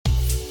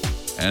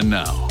And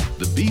now,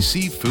 the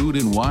BC Food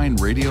and Wine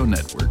Radio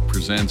Network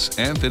presents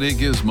Anthony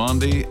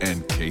Gismondi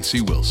and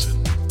Casey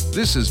Wilson.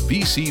 This is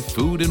BC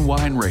Food and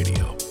Wine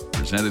Radio,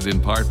 presented in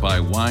part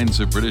by Wines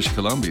of British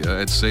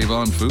Columbia at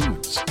Save-On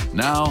Foods.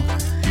 Now,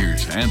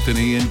 here's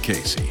Anthony and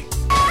Casey.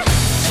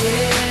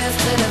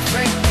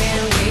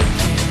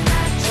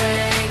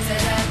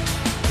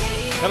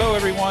 Hello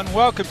everyone,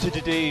 welcome to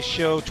today's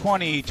show.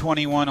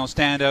 2021 will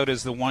stand out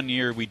as the one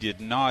year we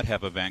did not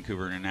have a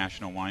Vancouver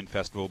International Wine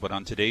Festival, but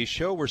on today's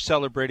show we're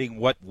celebrating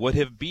what would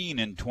have been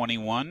in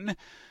 21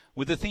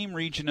 with the theme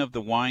region of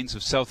the wines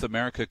of South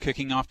America.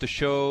 Kicking off the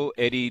show,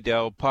 Eddie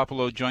Del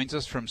Popolo joins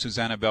us from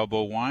Susana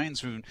Balbo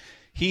Wines.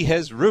 He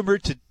has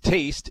rumored to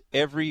taste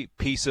every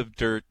piece of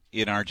dirt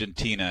in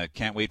Argentina.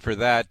 Can't wait for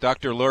that.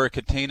 Dr. Laura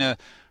Catena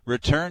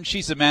returns.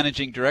 She's the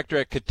managing director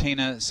at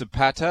Catena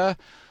Zapata.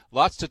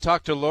 Lots to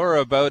talk to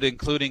Laura about,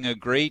 including a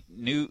great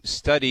new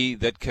study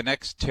that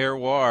connects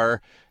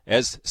terroir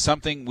as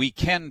something we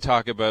can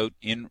talk about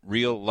in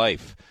real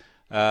life.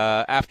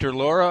 After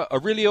Laura,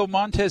 Aurelio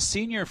Montes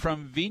Sr.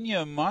 from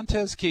Viña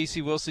Montes,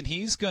 Casey Wilson,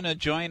 he's going to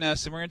join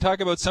us, and we're going to talk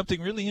about something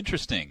really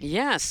interesting.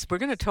 Yes, we're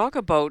going to talk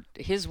about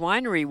his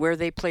winery where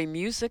they play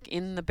music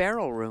in the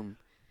barrel room.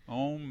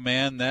 Oh,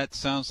 man, that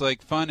sounds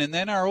like fun. And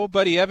then our old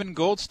buddy Evan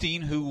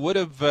Goldstein, who would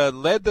have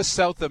led the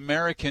South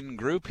American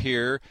group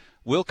here,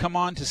 will come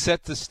on to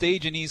set the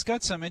stage, and he's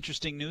got some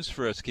interesting news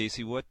for us,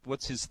 Casey.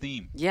 What's his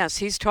theme? Yes,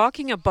 he's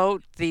talking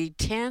about the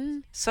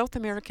 10 South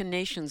American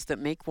nations that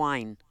make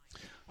wine.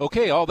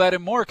 Okay, all that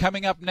and more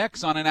coming up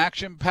next on an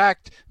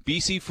action-packed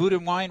BC Food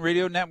and Wine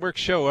Radio Network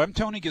show. I'm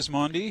Tony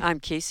Gismondi. I'm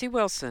Casey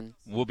Wilson.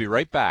 We'll be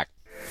right back.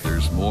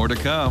 There's more to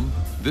come.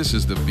 This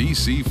is the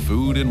BC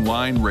Food and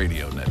Wine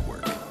Radio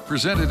Network,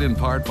 presented in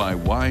part by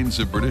Wines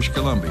of British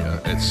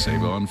Columbia at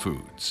Save-On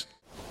Foods.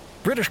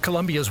 British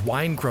Columbia's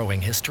wine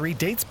growing history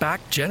dates back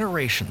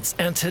generations,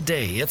 and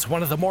today it's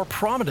one of the more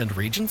prominent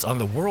regions on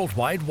the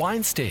worldwide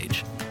wine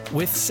stage.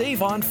 With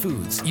Save-On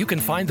Foods, you can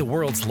find the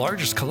world's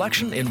largest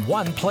collection in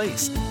one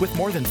place. With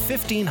more than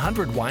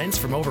 1,500 wines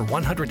from over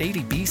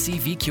 180 BC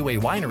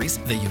VQA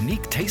wineries, the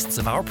unique tastes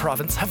of our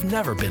province have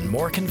never been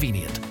more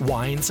convenient.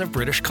 Wines of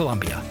British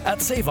Columbia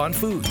at Save-On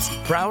Foods.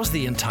 Browse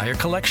the entire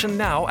collection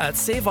now at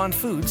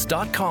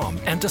saveonfoods.com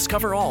and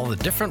discover all the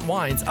different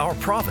wines our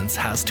province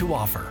has to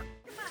offer.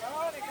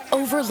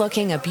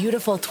 Overlooking a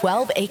beautiful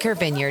 12-acre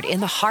vineyard in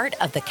the heart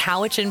of the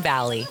Cowichan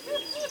Valley,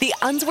 the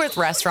Unsworth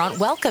Restaurant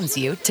welcomes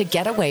you to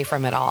get away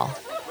from it all.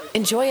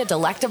 Enjoy a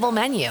delectable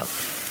menu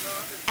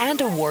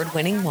and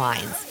award-winning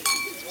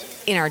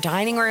wines in our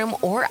dining room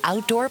or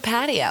outdoor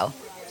patio.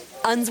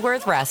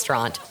 Unsworth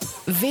Restaurant,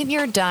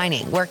 vineyard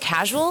dining where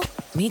casual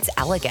meets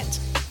elegant.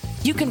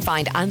 You can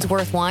find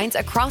Unsworth wines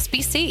across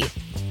BC.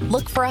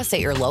 Look for us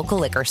at your local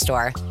liquor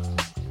store.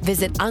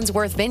 Visit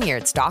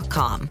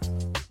unsworthvineyards.com.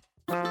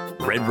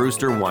 Red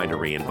Rooster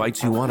Winery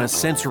invites you on a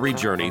sensory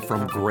journey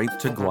from grape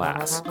to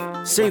glass.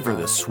 Savor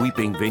the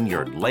sweeping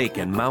vineyard, lake,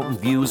 and mountain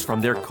views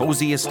from their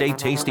cozy estate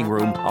tasting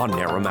room on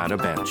Naramata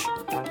Bench.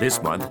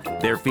 This month,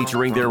 they're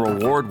featuring their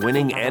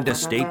award-winning and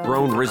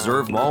estate-grown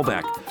Reserve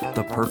Malbec,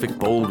 the perfect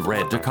bold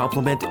red to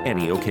complement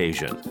any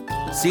occasion.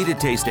 Seated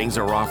tastings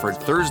are offered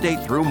Thursday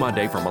through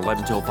Monday from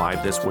 11 till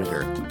 5 this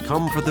winter.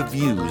 Come for the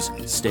views,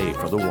 stay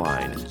for the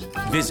wine.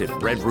 Visit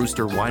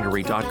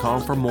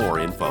redroosterwinery.com for more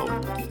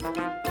info.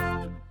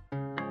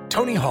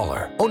 Tony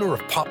Holler, owner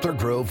of Poplar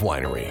Grove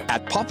Winery.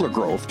 At Poplar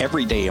Grove,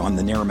 every day on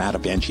the Naramata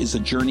Bench is a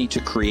journey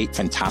to create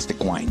fantastic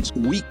wines.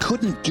 We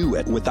couldn't do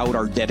it without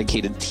our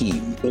dedicated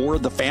team or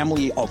the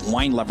family of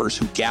wine lovers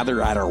who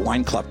gather at our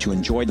wine club to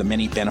enjoy the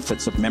many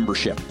benefits of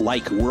membership,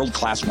 like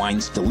world-class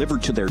wines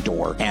delivered to their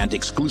door and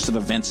exclusive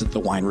events at the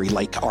winery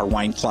like our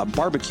wine club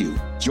barbecue.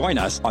 Join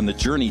us on the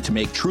journey to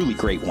make truly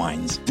great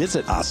wines.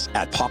 Visit us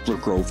at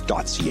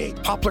poplargrove.ca.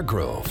 Poplar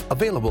Grove,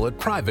 available at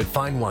private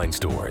fine wine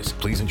stores.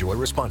 Please enjoy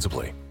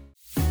responsibly.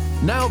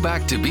 Now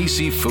back to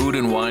BC Food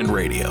and Wine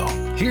Radio.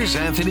 Here's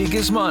Anthony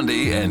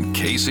Gismondi and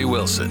Casey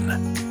Wilson.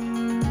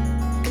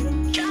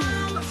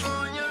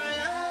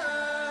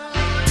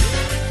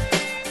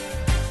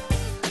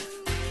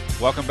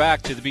 Welcome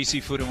back to the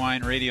BC Food and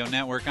Wine Radio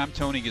Network. I'm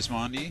Tony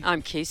Gismondi.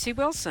 I'm Casey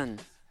Wilson.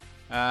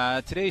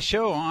 Today's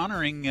show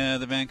honoring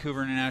the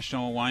Vancouver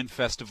International Wine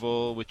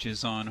Festival, which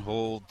is on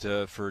hold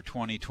for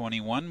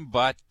 2021.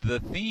 But the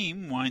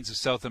theme, Wines of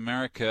South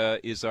America,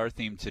 is our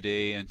theme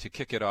today. And to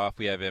kick it off,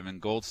 we have Evan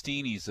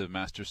Goldstein. He's a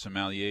Master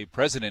Sommelier,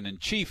 President and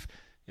Chief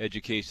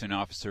Education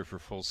Officer for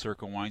Full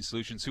Circle Wine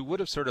Solutions, who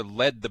would have sort of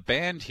led the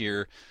band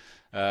here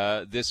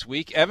this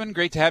week. Evan,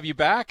 great to have you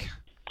back.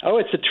 Oh,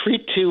 it's a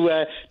treat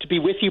to be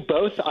with you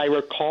both. I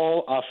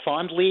recall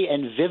fondly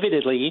and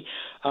vividly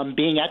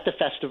being at the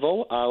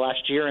festival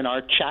last year and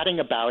our chatting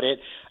about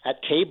it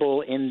at table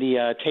in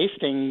the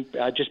tasting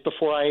just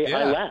before I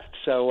left.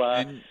 So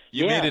and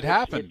you made it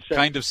happen,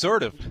 kind of,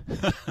 sort of.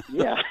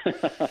 Yeah.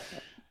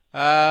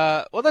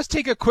 Well, let's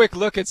take a quick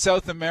look at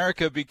South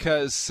America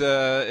because,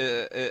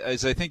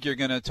 as I think you're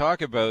going to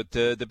talk about,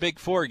 the Big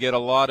Four get a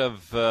lot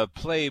of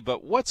play.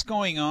 But what's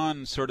going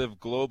on sort of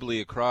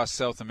globally across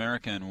South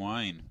America and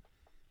wine?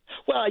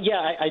 Well,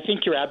 yeah, I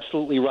think you're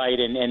absolutely right.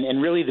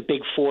 And really the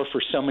big four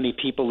for so many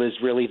people is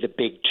really the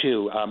big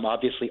two.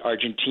 Obviously,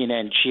 Argentina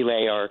and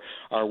Chile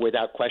are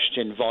without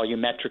question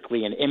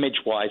volumetrically and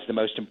image-wise the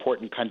most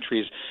important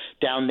countries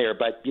down there.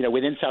 But,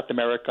 within South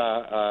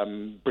America,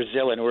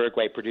 Brazil and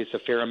Uruguay produce a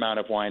fair amount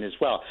of wine as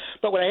well.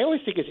 But what I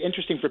always think is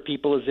interesting for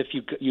people is if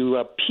you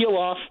peel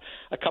off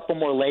a couple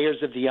more layers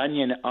of the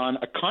onion on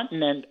a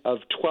continent of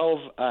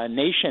 12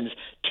 nations,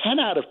 10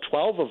 out of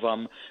 12 of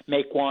them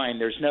make wine.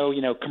 There's no,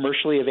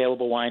 commercially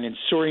available wine in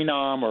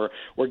Suriname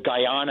or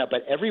Guyana,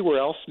 but everywhere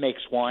else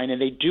makes wine,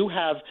 and they do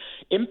have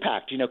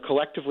impact.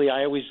 Collectively,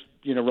 I always,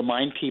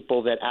 remind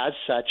people that as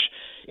such,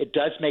 it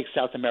does make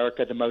South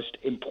America the most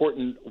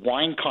important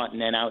wine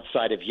continent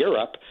outside of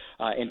Europe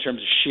in terms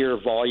of sheer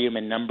volume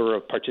and number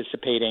of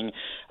participating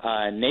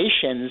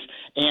nations,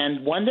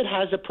 and one that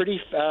has a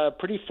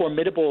pretty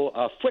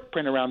formidable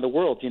footprint around the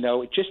world.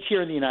 Just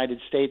here in the United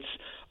States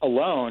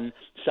alone,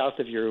 south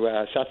of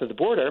the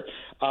border,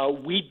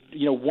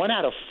 1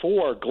 out of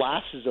 4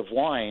 glasses of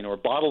wine or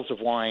bottles of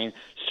wine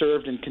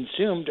served and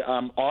consumed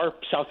are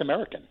South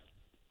American.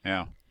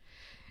 Yeah.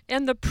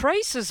 And the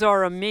prices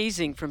are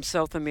amazing from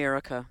South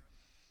America.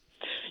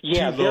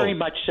 Yeah, very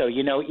much so.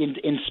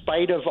 In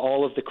spite of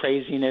all of the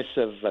craziness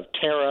of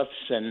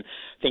tariffs and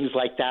things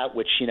like that,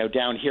 which,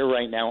 down here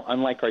right now,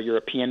 unlike our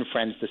European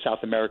friends, the South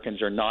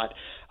Americans are not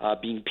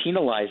being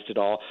penalized at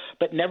all.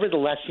 But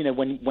nevertheless,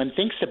 when one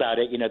thinks about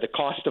it, the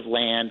cost of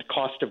land,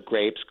 cost of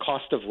grapes,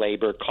 cost of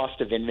labor, cost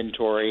of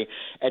inventory,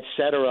 et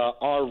cetera,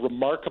 are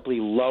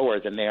remarkably lower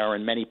than they are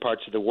in many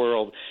parts of the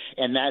world.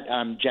 And that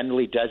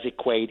generally does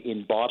equate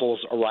in bottles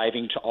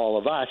arriving to all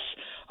of us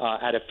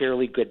at a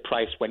fairly good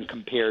price when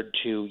compared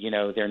to,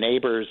 their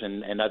neighbors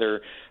and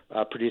other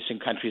producing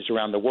countries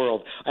around the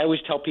world. I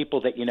always tell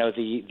people that,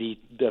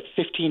 the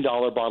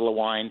 $15 bottle of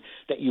wine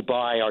that you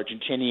buy,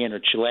 Argentinian or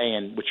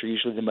Chilean, which are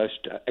usually the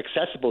most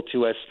accessible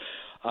to us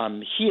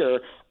here,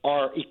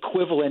 are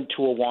equivalent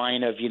to a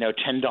wine of,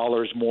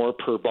 $10 more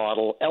per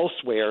bottle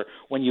elsewhere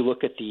when you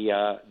look at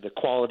the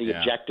quality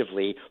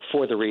objectively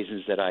for the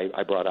reasons that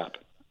I brought up.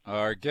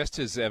 Our guest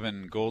is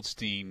Evan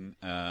Goldstein,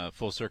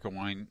 Full Circle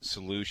Wine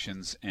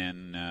Solutions,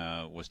 and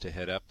was to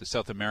head up the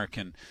South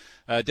American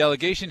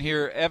delegation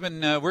here.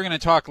 Evan, we're going to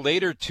talk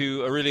later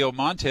to Aurelio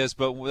Montes,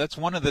 but that's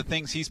one of the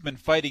things he's been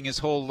fighting his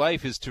whole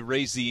life is to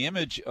raise the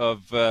image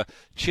of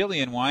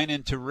Chilean wine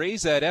and to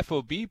raise that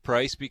FOB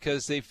price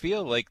because they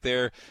feel like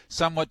they're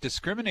somewhat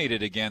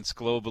discriminated against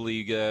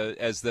globally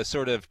as the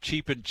sort of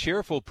cheap and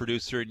cheerful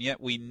producer, and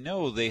yet we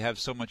know they have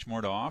so much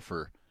more to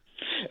offer.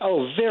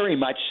 Oh, very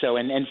much so.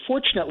 And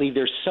fortunately,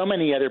 there's so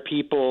many other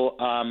people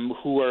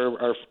who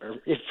are,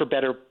 if for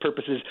better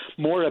purposes,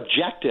 more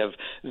objective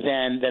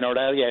than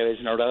Aurelio is.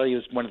 And Aurelio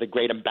is one of the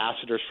great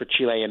ambassadors for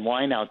Chilean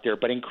wine out there.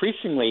 But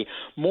increasingly,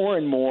 more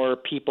and more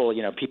people,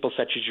 people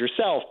such as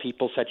yourself,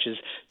 people such as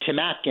Tim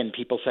Atkin,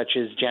 people such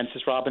as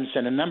Jancis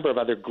Robinson, a number of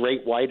other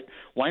great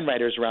wine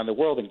writers around the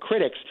world and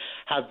critics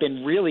have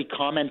been really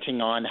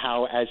commenting on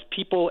how as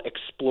people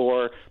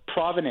explore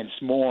provenance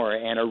more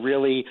and are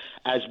really,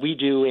 as we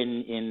do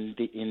in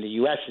the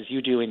U.S., as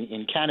you do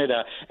in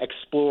Canada,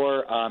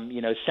 explore,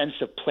 sense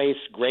of place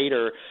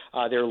greater.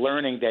 They're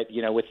learning that,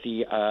 with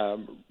the,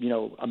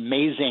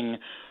 amazing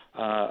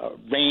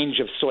range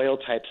of soil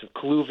types of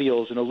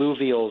colluvials and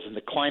alluvials and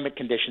the climate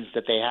conditions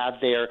that they have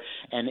there,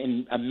 and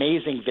in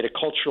amazing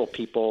viticultural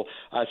people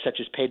such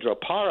as Pedro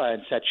Parra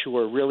and such who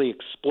are really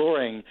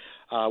exploring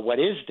what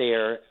is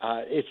there.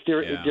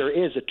 There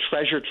is a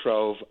treasure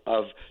trove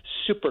of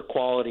super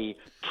quality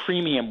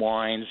premium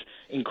wines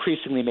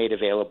increasingly made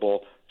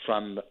available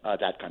from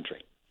that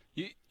country.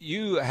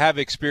 You have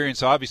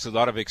experience, obviously a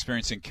lot of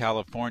experience in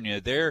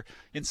California.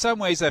 In some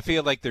ways, I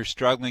feel like they're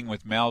struggling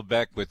with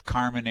Malbec, with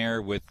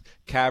Carmenere, with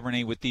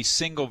Cabernet, with these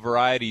single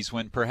varieties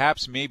when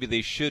perhaps maybe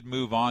they should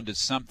move on to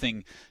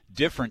something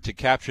different to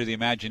capture the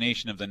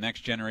imagination of the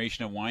next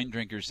generation of wine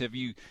drinkers.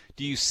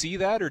 Do you see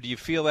that, or do you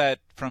feel that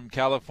from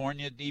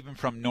California, even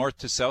from North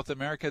to South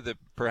America, that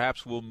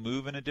perhaps we'll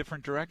move in a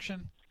different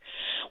direction?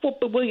 Well,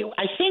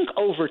 I think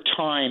over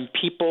time,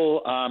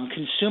 people,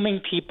 consuming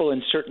people,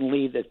 and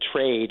certainly the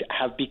trade,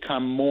 have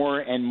become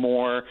more and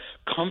more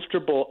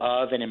comfortable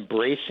of and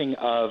embracing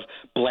of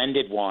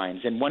blended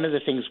wines. And one of the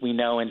things we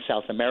know in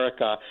South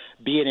America,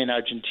 be it in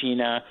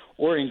Argentina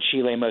or in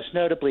Chile, most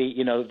notably,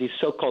 these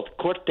so-called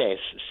cortes,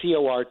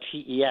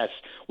 C-O-R-T-E-S,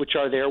 which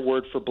are their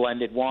word for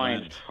blended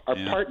wines, are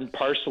part and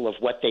parcel of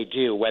what they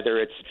do, whether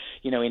it's,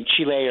 in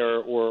Chile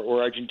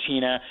or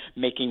Argentina,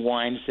 making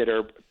wines that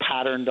are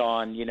patterned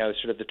on,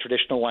 sort of the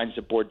traditional wines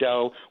of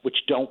Bordeaux, which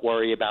don't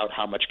worry about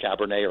how much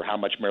Cabernet or how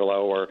much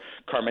Merlot or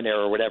Carmenere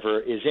or whatever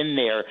is in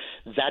there.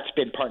 That's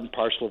been part and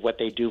parcel of what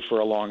they do for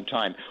a long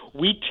time.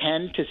 We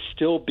tend to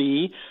still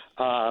be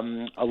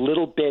a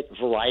little bit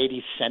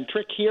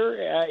variety-centric here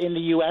in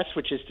the U.S.,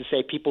 which is to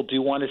say people do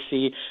want to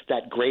see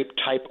that grape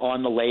type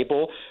on the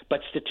label, but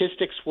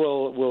statistics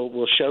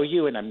will show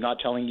you, and I'm not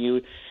telling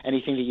you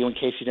anything that you in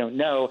case you don't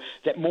know,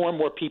 that more and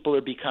more people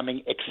are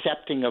becoming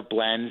accepting of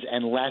blends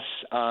and less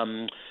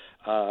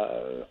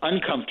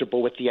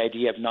uncomfortable with the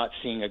idea of not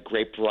seeing a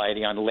grape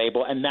variety on the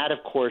label, and that, of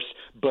course,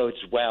 bodes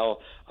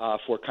well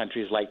for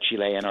countries like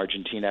Chile and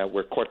Argentina,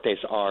 where Cortes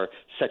are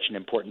such an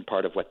important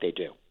part of what they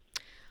do.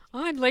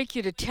 I'd like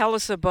you to tell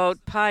us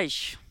about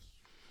Paixe,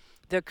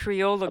 the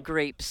Criolla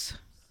grapes.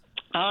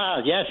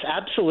 Yes,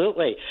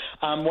 absolutely.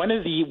 One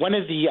of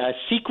the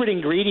secret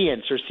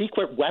ingredients or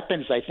secret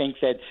weapons, I think,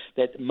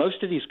 that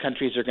most of these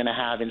countries are going to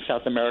have in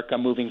South America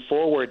moving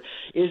forward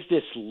is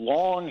this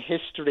long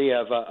history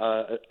of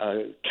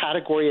a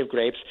category of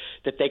grapes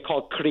that they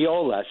call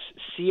criollas,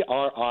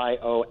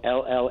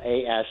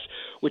 Criollas,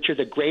 which are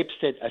the grapes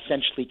that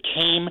essentially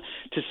came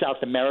to South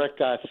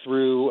America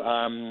through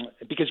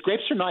because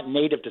grapes are not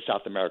native to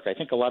South America. I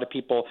think a lot of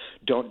people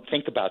don't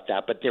think about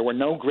that, but there were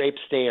no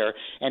grapes there,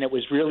 and it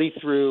was really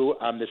through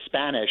the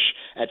Spanish,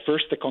 at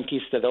first the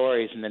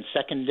conquistadores, and then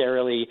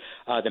secondarily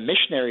the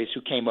missionaries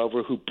who came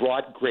over, who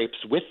brought grapes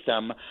with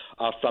them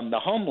from the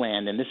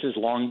homeland. And this is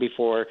long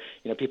before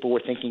people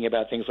were thinking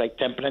about things like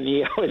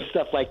Tempranillo and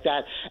stuff like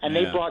that. And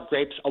they brought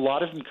grapes, a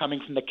lot of them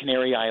coming from the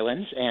Canary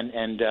Islands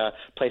and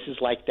places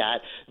like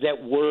that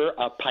were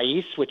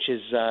Pais, which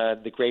is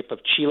the grape of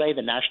Chile,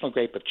 the national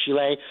grape of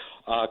Chile,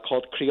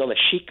 called Criolla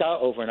Chica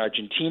over in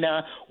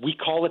Argentina. We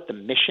call it the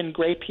mission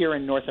grape here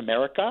in North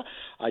America.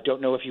 I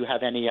don't know if you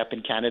have any up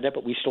in Canada,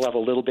 but we still have a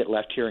little bit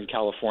left here in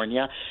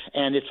California.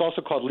 And it's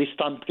also called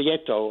Listan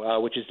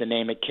Prieto, which is the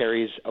name it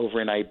carries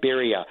over in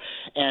Iberia.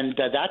 And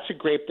that's a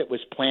grape that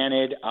was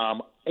planted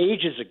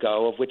ages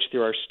ago, of which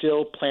there are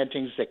still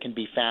plantings that can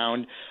be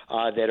found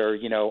that are,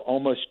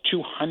 almost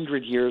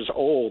 200 years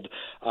old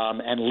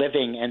and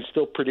living and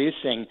still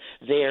producing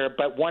there,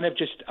 but one of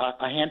just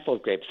a handful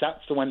of grapes.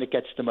 That's the one that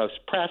gets the most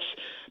press.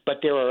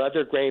 But there are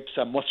other grapes,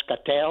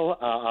 Moscatel.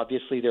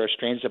 Obviously, there are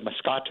strains of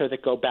Moscato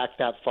that go back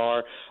that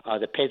far.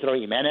 The Pedro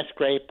Jimenez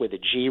grape with a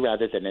G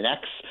rather than an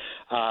X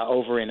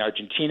over in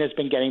Argentina has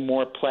been getting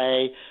more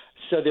play.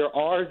 So there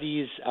are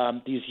these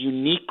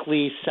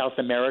uniquely South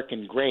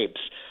American grapes,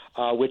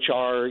 which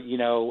are,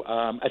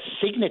 a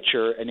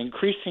signature, an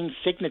increasing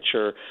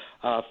signature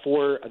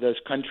for those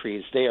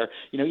countries. They are,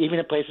 even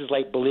in places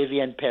like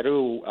Bolivia and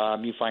Peru,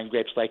 you find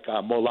grapes like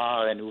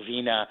Molar and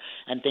Uvina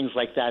and things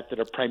like that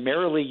are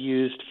primarily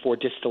used for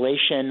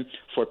distillation,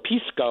 for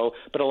pisco,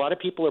 but a lot of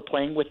people are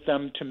playing with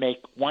them to make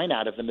wine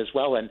out of them as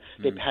well, and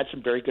they've had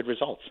some very good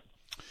results.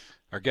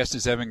 Our guest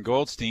is Evan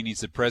Goldstein.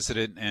 He's the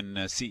president and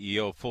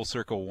CEO of Full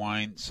Circle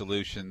Wine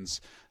Solutions,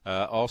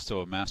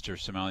 also a master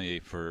sommelier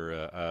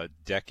for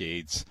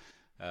decades.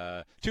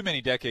 Too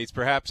many decades,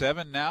 perhaps,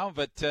 Evan, now.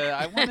 But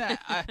I want to.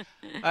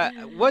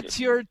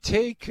 What's your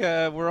take?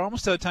 We're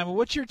almost out of time. But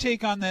what's your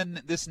take on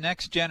then this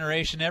next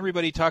generation?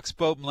 Everybody talks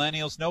about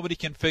millennials. Nobody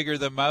can figure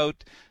them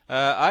out.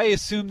 I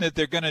assume that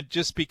they're going to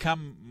just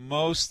become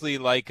mostly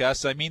like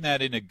us. I mean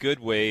that in a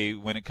good way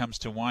when it comes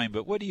to wine.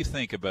 But what do you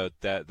think about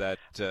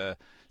that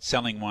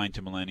selling wine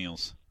to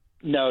millennials?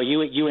 No,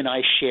 you and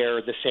I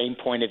share the same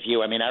point of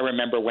view. I mean, I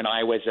remember when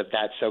I was of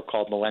that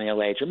so-called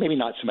millennial age, or maybe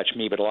not so much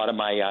me, but a lot of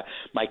my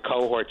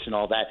cohorts and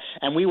all that,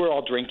 and we were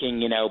all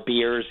drinking,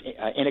 beers,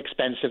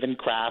 inexpensive and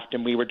craft,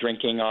 and we were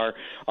drinking our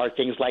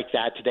things like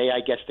that. Today, I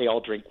guess they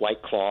all drink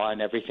White Claw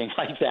and everything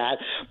like that.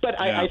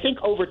 But I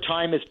think over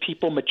time, as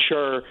people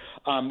mature,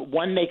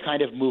 one, they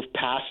kind of move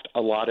past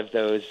a lot of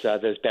those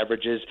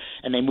beverages,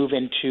 and they move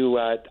into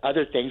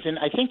other things. And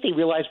I think they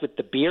realize with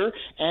the beer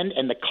end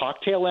and the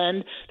cocktail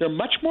end, they're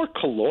much more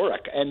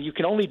caloric, and you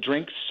can only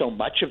drink so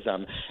much of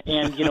them.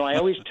 And, I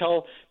always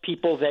tell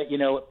people that,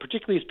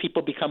 particularly as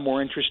people become more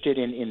interested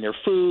in their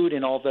food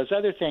and all those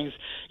other things,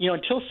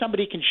 until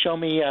somebody can show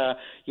me, a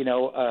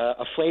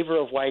flavor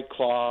of White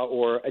Claw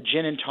or a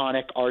gin and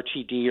tonic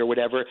RTD or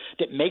whatever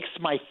that makes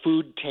my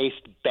food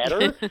taste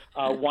better,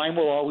 wine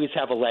will always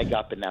have a leg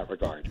up in that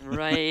regard.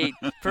 Right.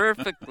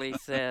 Perfectly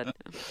said.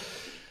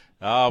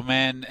 Oh,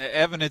 man.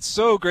 Evan, it's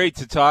so great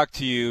to talk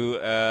to you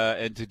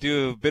and to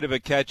do a bit of a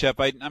catch-up.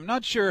 I'm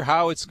not sure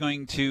how it's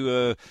going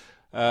to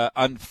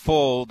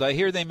unfold. I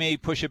hear they may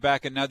push it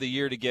back another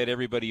year to get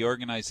everybody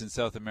organized in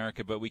South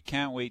America, but we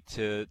can't wait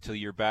till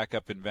you're back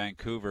up in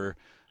Vancouver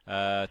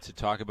to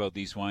talk about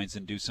these wines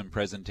and do some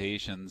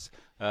presentations.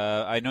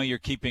 I know you're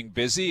keeping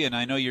busy, and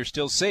I know you're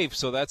still safe,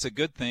 so that's a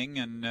good thing,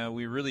 and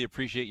we really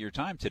appreciate your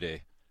time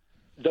today.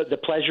 The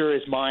pleasure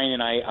is mine,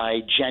 and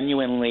I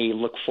genuinely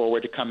look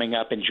forward to coming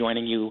up and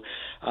joining you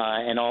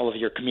and all of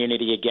your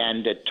community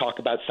again to talk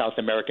about South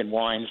American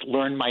wines,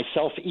 learn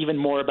myself even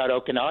more about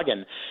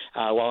Okanagan.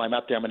 While I'm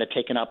up there, I'm going to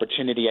take an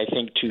opportunity, I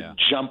think, to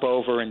jump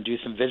over and do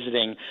some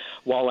visiting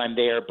while I'm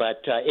there.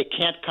 But it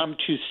can't come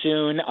too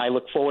soon. I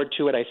look forward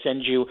to it. I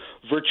send you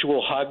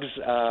virtual hugs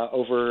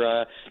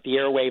over the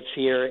airwaves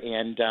here,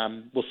 and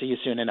we'll see you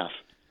soon enough.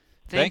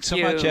 Thanks so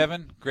much,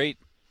 Evan. Great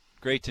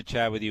to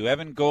chat with you.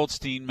 Evan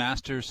Goldstein,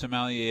 master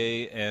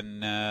sommelier,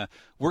 and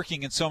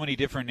working in so many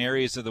different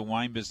areas of the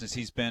wine business.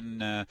 He's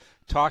been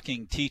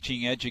talking,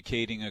 teaching,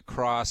 educating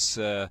across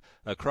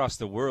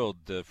the world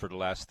for the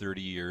last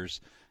 30 years,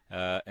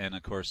 and,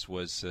 of course,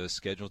 was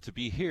scheduled to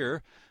be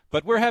here.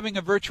 But we're having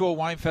a virtual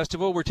wine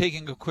festival. We're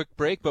taking a quick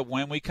break, but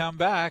when we come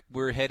back,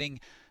 we're heading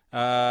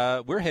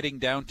we're heading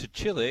down to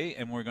Chile,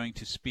 and we're going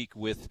to speak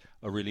with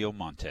Aurelio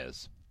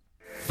Montes.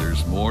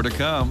 There's more to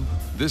come.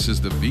 This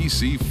is the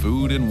BC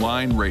Food and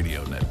Wine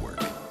Radio Network,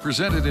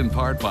 presented in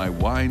part by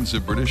Wines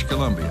of British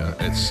Columbia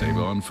at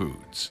Save-On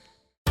Foods.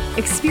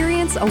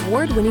 Experience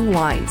award-winning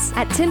wines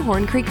at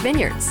Tinhorn Creek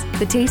Vineyards.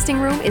 The tasting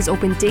room is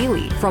open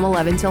daily from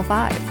 11 till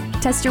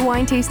 5. Test your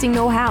wine tasting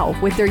know-how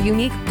with their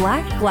unique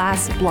Black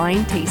Glass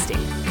blind tasting,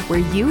 where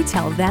you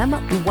tell them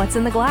what's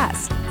in the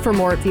glass. For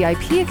more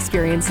VIP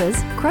experiences,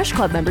 Crush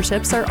Club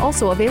memberships are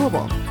also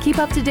available. Keep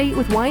up to date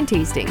with wine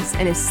tastings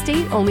and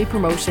estate-only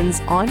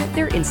promotions on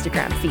their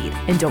Instagram feed.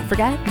 And don't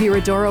forget,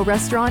 Miradoro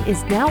Restaurant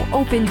is now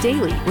open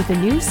daily with a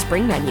new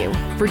spring menu.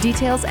 For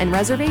details and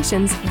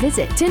reservations,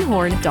 visit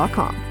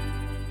tinhorn.com.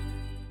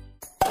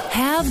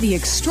 Have the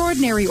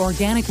extraordinary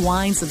organic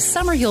wines of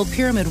Summerhill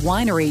Pyramid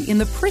Winery in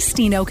the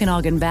pristine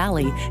Okanagan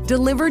Valley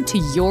delivered to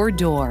your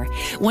door.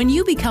 When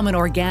you become an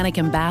organic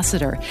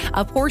ambassador,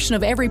 a portion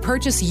of every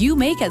purchase you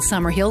make at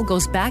Summerhill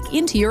goes back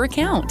into your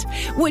account,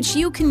 which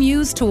you can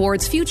use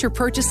towards future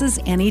purchases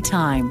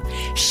anytime.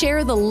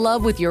 Share the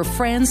love with your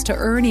friends to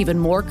earn even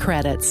more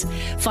credits.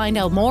 Find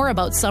out more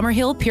about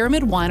Summerhill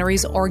Pyramid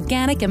Winery's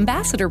Organic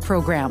Ambassador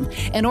Program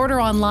and order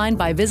online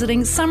by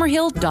visiting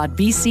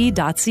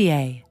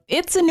summerhill.bc.ca.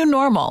 It's a new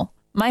normal.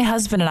 My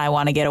husband and I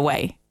want to get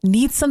away.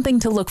 Need something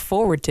to look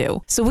forward to.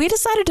 So we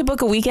decided to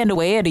book a weekend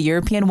away at a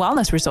European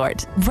wellness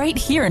resort right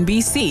here in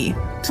BC.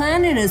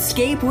 Plan an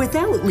escape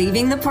without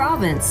leaving the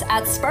province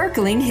at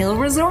Sparkling Hill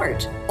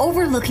Resort,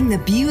 overlooking the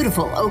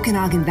beautiful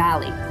Okanagan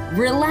Valley.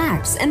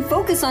 Relax and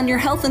focus on your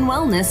health and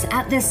wellness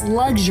at this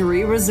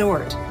luxury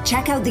resort.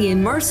 Check out the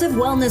immersive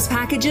wellness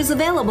packages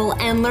available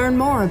and learn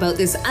more about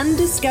this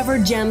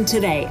undiscovered gem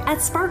today at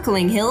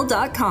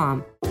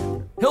sparklinghill.com.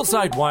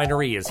 Hillside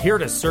Winery is here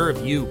to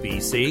serve you,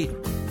 BC.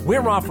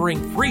 We're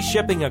offering free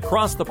shipping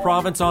across the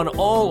province on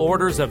all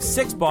orders of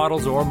 6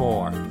 bottles or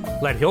more.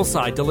 Let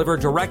Hillside deliver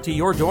direct to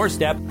your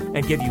doorstep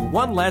and give you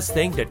one less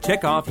thing to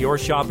tick off your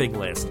shopping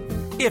list.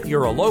 If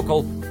you're a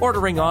local,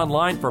 ordering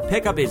online for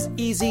pickup is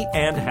easy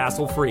and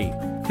hassle-free.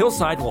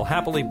 Hillside will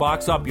happily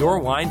box up your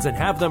wines and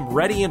have them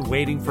ready and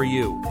waiting for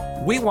you.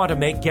 We want to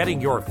make getting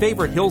your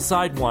favorite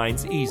Hillside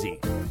wines easy.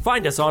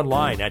 Find us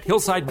online at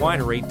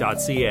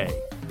hillsidewinery.ca.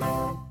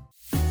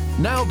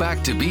 Now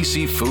back to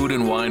BC Food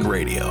and Wine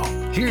Radio.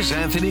 Here's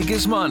Anthony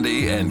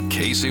Gismondi and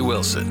Casey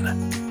Wilson.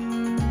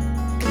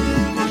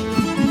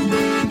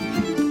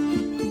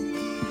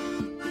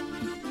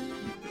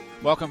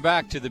 Welcome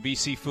back to the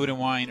BC Food and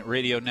Wine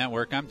Radio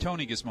Network. I'm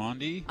Tony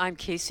Gismondi. I'm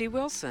Casey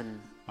Wilson.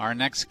 Our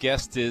next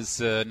guest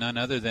is none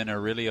other than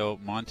Aurelio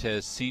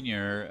Montes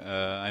Sr.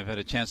 I've had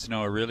a chance to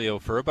know Aurelio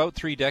for about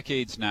 3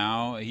 decades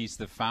now. He's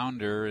the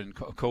founder and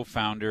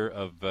co-founder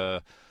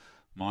of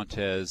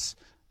Montes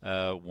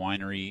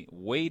Winery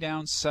way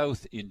down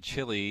south in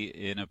Chile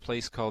in a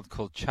place called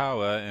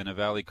Colchagua in a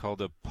valley called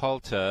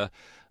Apalta.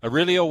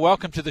 Aurelio,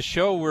 welcome to the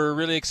show. We're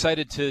really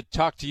excited to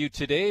talk to you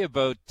today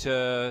about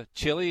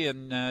Chile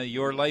and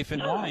your life in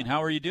wine.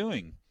 How are you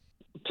doing?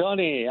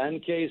 Tony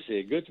and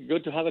Casey,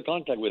 good to have a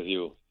contact with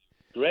you.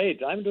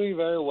 Great, I'm doing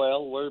very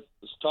well. We're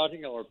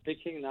starting our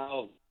picking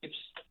now of grapes.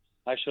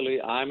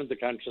 Actually, I'm in the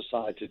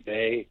countryside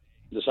today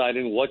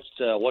deciding what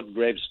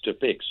grapes to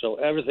pick. So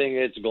everything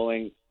is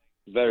going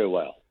very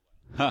well.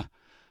 Huh.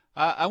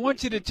 I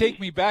want you to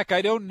take me back.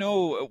 I don't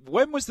know.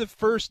 When was the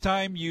first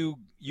time you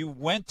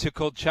went to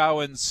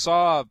Colchagua and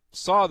saw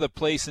the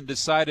place and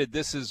decided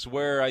this is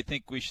where I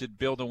think we should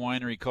build a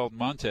winery called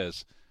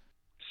Montes?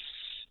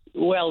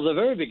 Well, the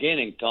very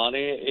beginning, Tony,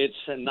 it's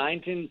in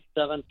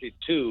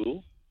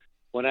 1972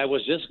 when I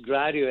was just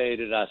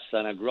graduated as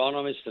an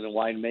agronomist and a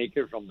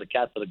winemaker from the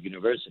Catholic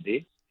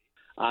University.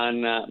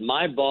 And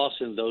my boss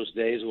in those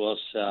days was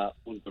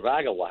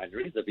Undurraga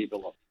Winery, the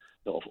people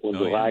of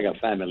Undurraga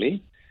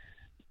family.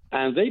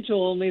 And they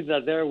told me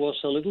that there was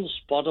a little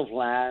spot of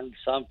land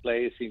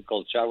someplace in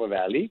Colchagua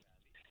Valley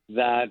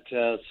that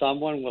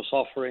someone was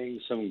offering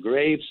some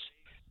grapes,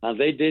 and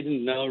they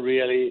didn't know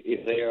really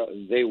if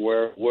they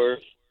were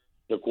worth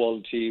the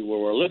quality we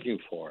were looking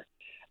for.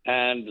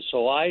 And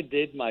so I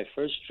did my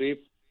first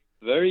trip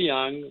very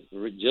young,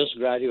 just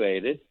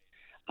graduated.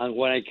 And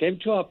when I came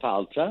to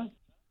Apalta,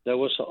 there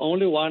was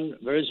only one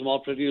very small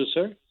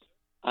producer,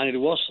 and it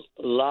was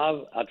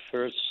love at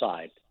first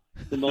sight.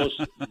 The most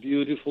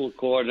beautiful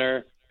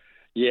corner,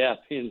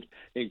 in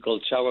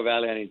Colchagua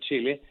Valley and in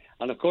Chile.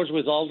 And, of course,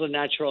 with all the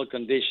natural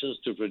conditions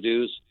to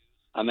produce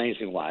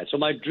amazing wine. So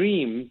my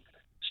dream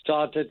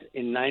started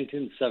in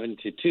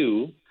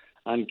 1972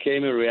 and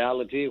came a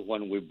reality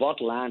when we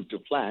bought land to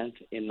plant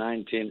in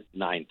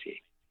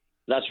 1990.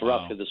 That's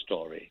roughly the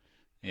story.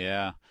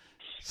 Yeah.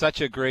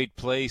 Such a great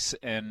place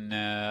and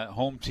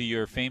home to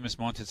your famous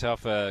Montes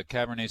Alpha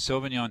Cabernet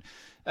Sauvignon.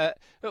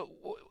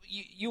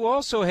 You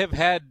also have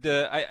had,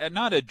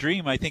 not a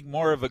dream, I think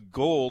more of a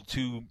goal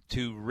to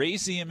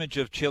raise the image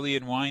of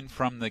Chilean wine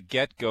from the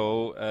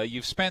get-go.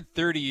 You've spent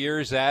 30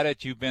 years at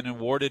it. You've been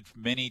awarded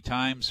many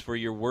times for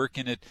your work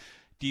in it.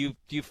 Do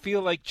you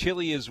feel like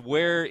Chile is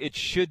where it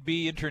should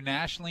be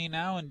internationally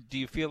now, and do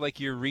you feel like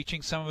you're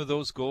reaching some of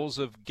those goals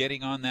of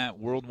getting on that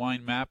world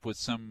wine map with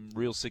some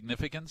real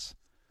significance?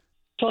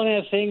 Tony,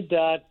 I think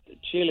that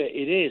Chile,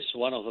 it is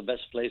one of the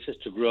best places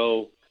to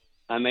grow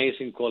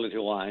amazing quality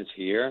wines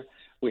here.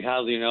 We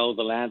have,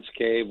 the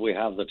landscape, we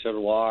have the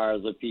terroir,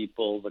 the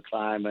people, the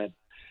climate,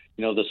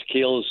 the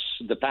skills,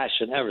 the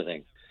passion,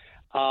 everything.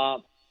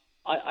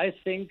 I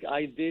think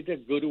I did a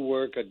good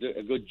work, a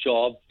good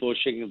job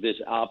pushing this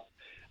up,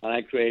 and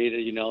I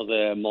created,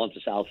 the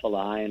Montes Alpha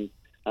line,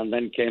 and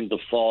then came the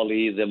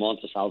Folly, the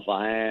Montes Alpha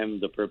M,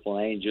 the Purple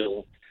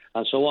Angel,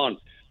 and so on.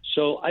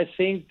 So I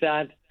think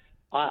that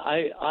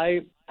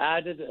I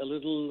added a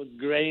little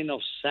grain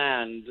of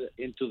sand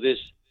into this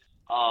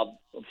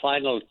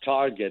final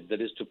target,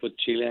 that is to put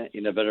Chile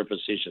in a better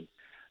position.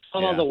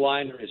 Some of the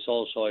wineries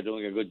also are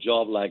doing a good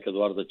job, like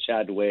Eduardo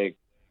Chadwick,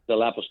 the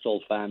Lapostol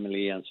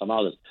family, and some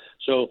others.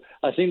 So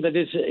I think that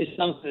it's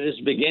something that is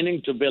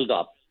beginning to build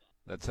up.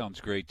 That sounds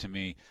great to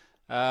me.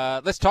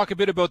 Let's talk a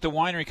bit about the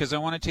winery, because I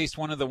want to taste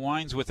one of the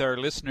wines with our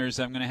listeners.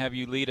 I'm going to have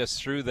you lead us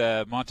through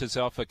the Montes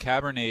Alpha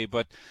Cabernet.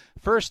 But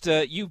first,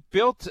 you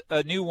built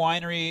a new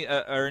winery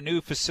or a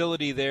new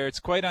facility there. It's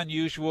quite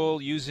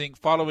unusual,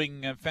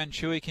 following Feng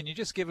Shui. Can you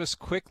just give us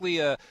quickly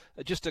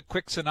just a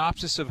quick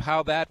synopsis of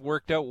how that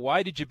worked out?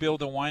 Why did you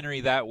build a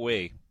winery that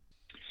way?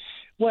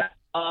 Well,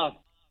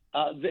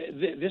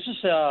 this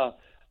is a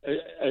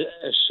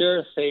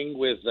sure thing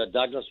with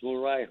Douglas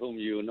Murray, whom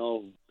you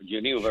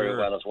knew very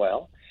well as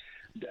well.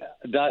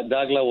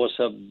 Douglas was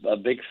a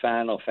big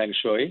fan of Feng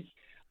Shui.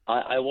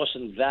 I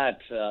wasn't that,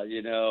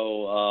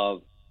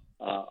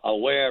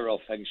 aware of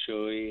Feng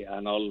Shui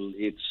and all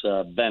its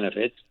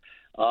benefits.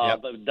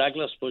 But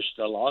Douglas pushed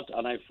a lot,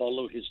 and I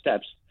followed his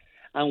steps.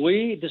 And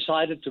we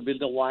decided to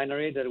build a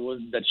winery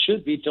that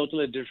should be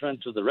totally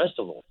different to the rest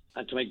of them,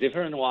 and to make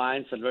different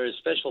wines and very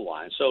special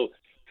wines. So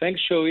Feng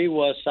Shui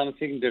was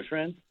something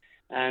different,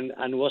 and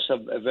was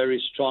a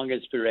very strong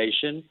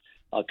inspiration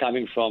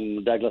coming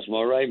from Douglas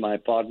Murray, my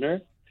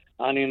partner,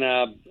 and in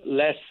a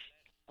less,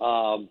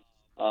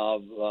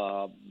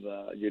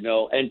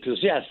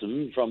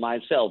 enthusiasm from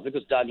myself,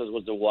 because Douglas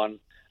was the one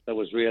that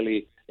was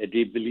really a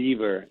deep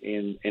believer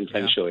in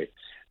Feng Shui.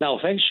 Now,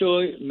 Feng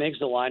Shui makes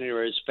the winery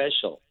very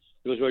special,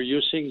 because we're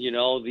using,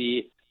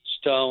 the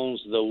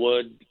stones, the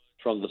wood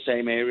from the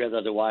same area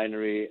that the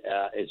winery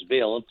is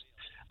built.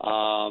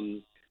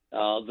 The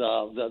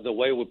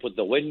way we put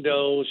the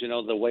windows,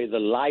 the way the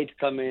light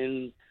comes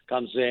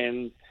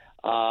in,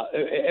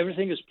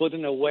 everything is put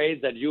in a way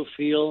that you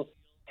feel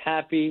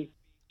happy,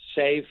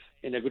 safe,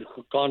 in a good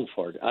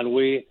comfort. And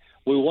we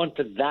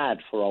wanted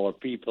that for our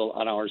people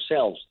and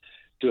ourselves,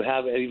 to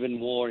have even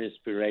more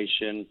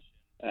inspiration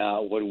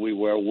when we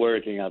were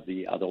working at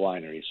the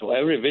winery. So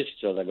every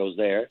visitor that goes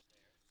there,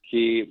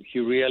 he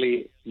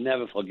really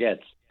never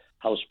forgets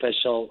how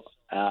special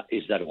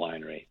is that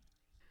winery.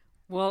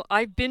 Well,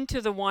 I've been to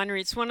the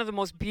winery. It's one of the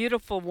most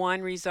beautiful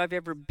wineries I've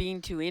ever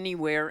been to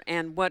anywhere.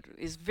 And what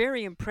is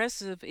very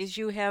impressive is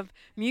you have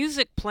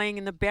music playing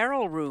in the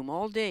barrel room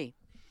all day.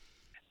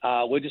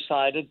 We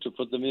decided to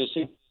put the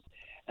music.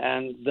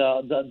 And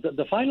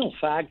the final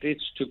fact is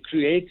to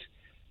create,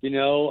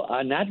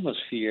 an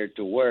atmosphere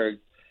to work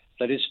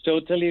that is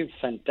totally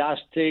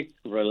fantastic,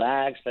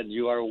 relaxed, and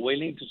you are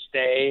willing to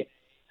stay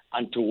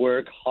and to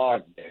work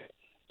hard there.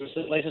 Because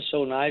the place is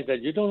so nice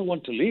that you don't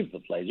want to leave the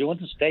place. You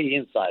want to stay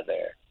inside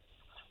there.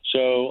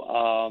 So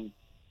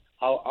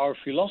our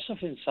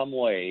philosophy in some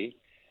way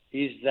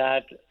is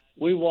that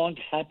we want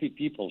happy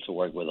people to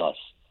work with us.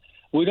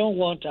 We don't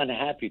want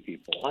unhappy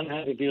people.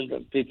 Unhappy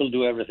people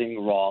do everything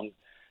wrong.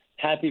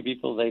 Happy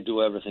people, they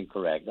do everything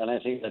correct. And I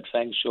think that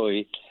Feng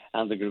Shui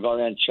and the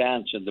Gregorian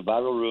chants in the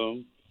barrel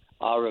room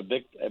are a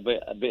big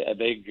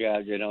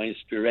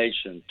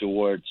inspiration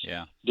towards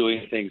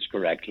doing things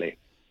correctly.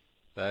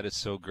 That is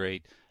so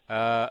great.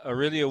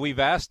 Aurelio, we've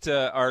asked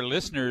our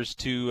listeners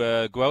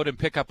to go out and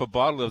pick up a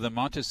bottle of the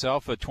Montes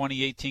Alpha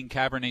 2018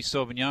 Cabernet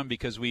Sauvignon,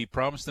 because we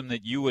promised them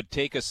that you would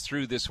take us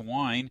through this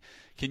wine.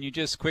 Can you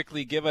just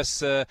quickly give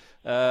us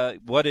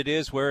what it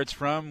is, where it's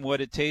from, what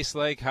it tastes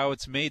like, how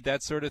it's made,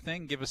 that sort of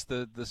thing? Give us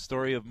the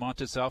story of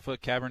Montes Alpha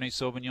Cabernet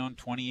Sauvignon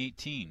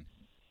 2018.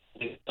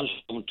 It comes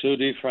from two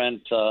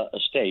different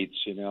estates,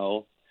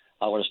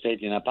 our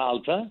estate in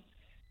Apalta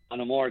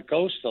and a more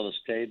coastal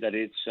estate that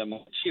it's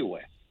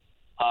Mochihue.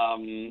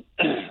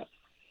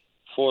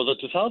 For the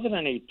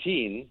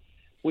 2018,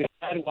 we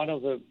had one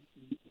of the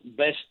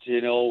best,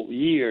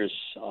 years,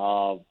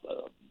 so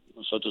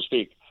to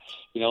speak,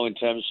 in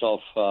terms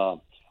of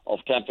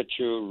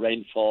temperature,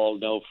 rainfall,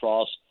 no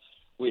frost.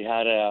 We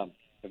had a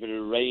very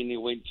rainy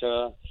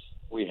winter.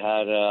 We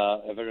had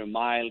a very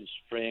mild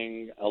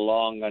spring, a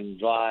long and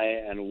dry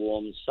and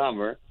warm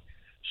summer.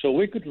 So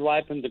we could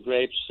ripen the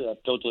grapes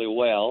totally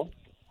well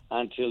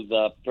until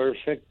the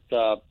perfect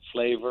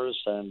flavors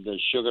and the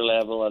sugar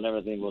level and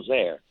everything was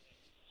there.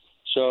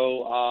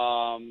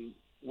 So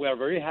we are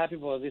very happy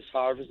for this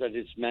harvest, that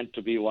it's meant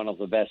to be one of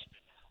the best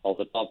of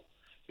the top,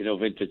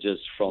 vintages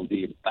from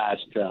the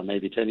past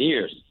maybe 10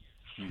 years.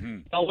 Mm-hmm.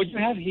 Now, what you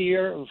have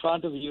here in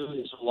front of you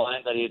is a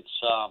wine that it's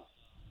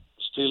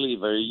still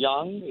very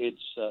young.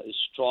 It's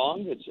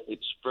strong.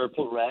 It's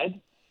purple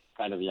red,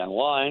 kind of young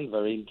wine,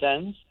 very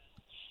intense.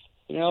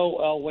 You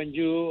know, when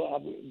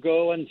you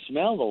go and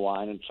smell the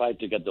wine and try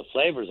to get the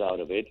flavors out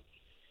of it,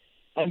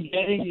 I'm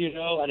getting, you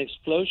know, an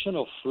explosion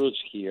of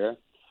fruits here.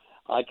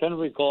 I can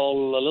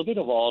recall a little bit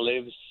of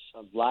olives,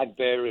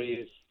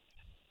 blackberries,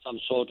 some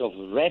sort of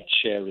red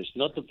cherries,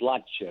 not the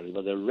black cherry,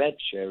 but the red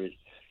cherries.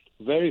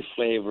 Very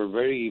flavor,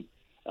 very,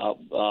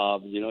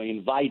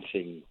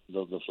 inviting,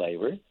 the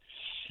flavor.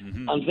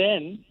 Mm-hmm. And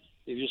then,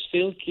 if you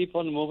still keep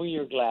on moving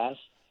your glass,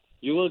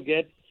 you will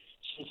get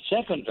some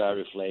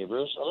secondary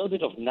flavors, a little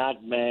bit of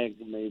nutmeg,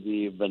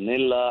 maybe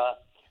vanilla,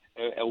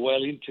 a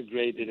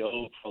well-integrated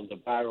oak from the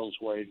barrels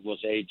where it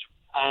was aged.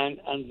 And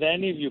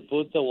then if you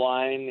put the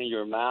wine in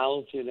your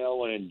mouth, you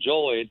know, and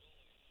enjoy it,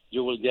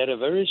 you will get a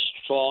very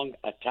strong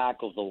attack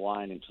of the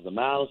wine into the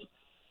mouth,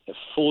 a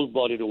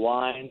full-bodied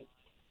wine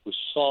with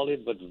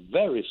solid but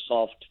very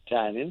soft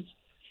tannins.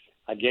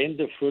 Again,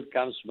 the fruit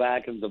comes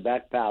back in the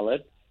back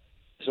palate.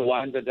 It's a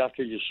wine that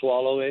after you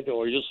swallow it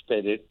or you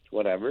spit it,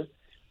 whatever,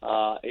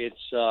 it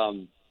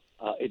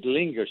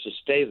lingers to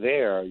stay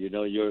there. You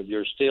know,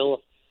 you're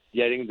still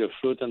getting the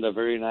fruit and the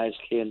very nice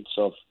hints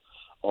of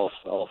a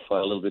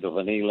little bit of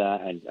vanilla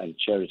and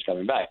cherries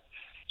coming back.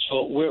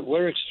 So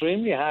we're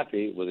extremely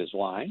happy with this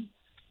wine.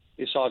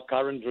 It's our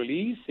current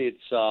release.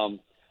 It's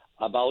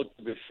about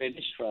to be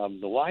finished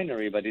from the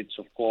winery, but it's,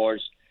 of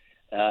course,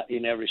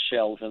 in every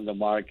shelf in the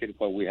market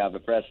where we have a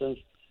presence,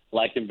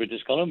 like in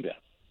British Columbia.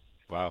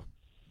 Wow.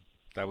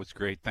 That was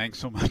great. Thanks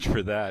so much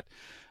for that.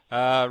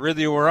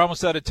 Really, we're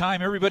almost out of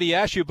time. Everybody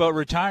asks you about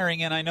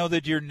retiring, and I know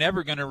that you're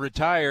never going to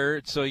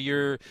retire, so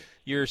you're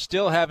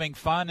still having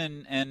fun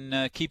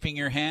and keeping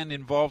your hand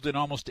involved in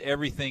almost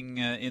everything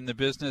in the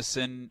business,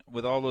 and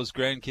with all those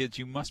grandkids,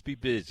 you must be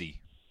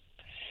busy.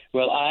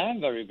 Well, I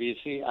am very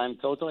busy. I'm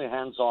totally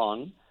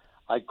hands-on.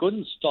 I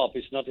couldn't stop.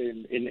 It's not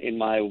in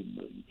my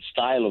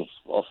style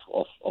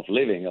of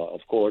living,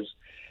 of course.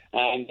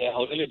 And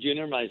Aurelio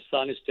Jr., my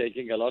son, is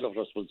taking a lot of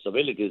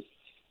responsibilities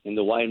in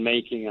the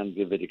winemaking and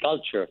the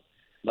viticulture.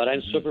 But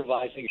I'm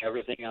supervising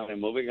everything. I'm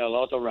moving a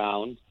lot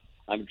around.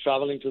 I'm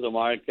traveling to the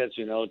markets,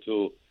 you know,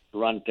 to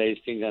run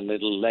tasting and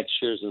little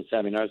lectures and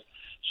seminars.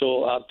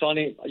 So,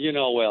 Tony, you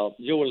know well,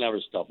 you will never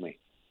stop me.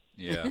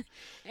 Yeah.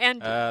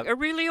 And,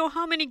 Aurelio,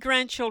 how many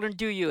grandchildren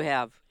do you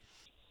have?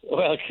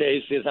 Well,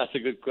 Casey, that's a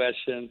good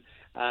question,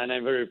 and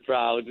I'm very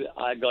proud.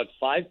 I got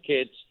 5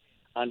 kids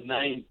and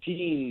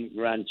 19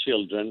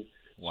 grandchildren.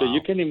 Wow. So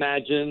you can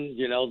imagine,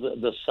 you know,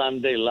 the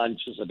Sunday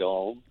lunches at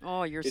home.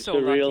 Oh, it's so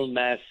lucky. It's a real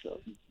mess,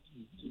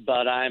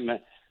 but I'm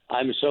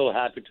so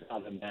happy to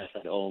have a mess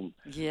at home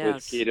with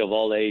kids of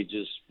all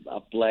ages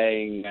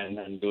playing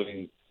and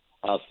doing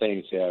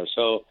things here.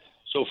 So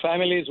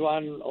family is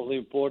one of the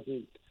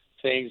important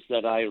things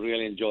that I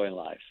really enjoy in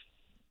life.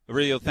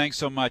 Aurelio, thanks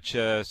so much.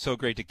 So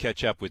great to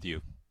catch up with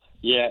you.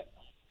 Yeah.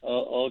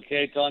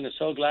 Okay, Tony.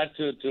 So glad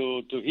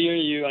to hear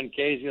you and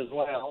Casey as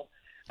well.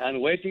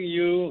 And waiting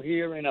you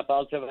here in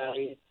Apalta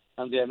Valley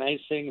and the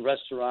amazing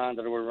restaurant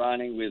that we're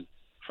running with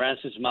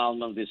Francis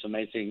Malman, this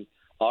amazing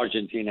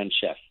Argentinian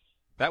chef.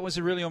 That was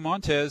Aurelio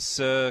Montes.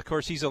 Of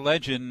course, he's a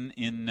legend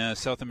in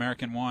South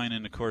American wine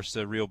and, of course,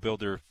 a real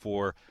builder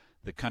for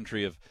the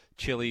country of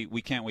Chile.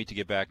 We can't wait to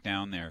get back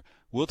down there.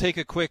 We'll take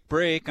a quick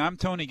break. I'm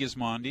Tony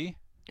Gismondi.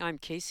 I'm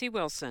Casey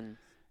Wilson.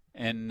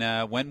 And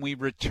when we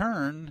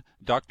return,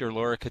 Dr.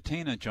 Laura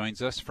Catena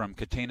joins us from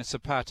Catena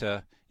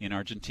Zapata in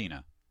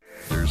Argentina.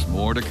 There's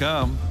more to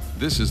come.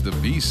 This is the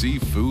BC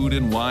Food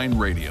and Wine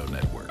Radio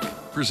Network,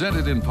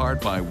 presented in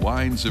part by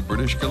Wines of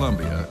British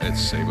Columbia at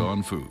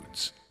Save-On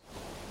Foods.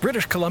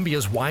 British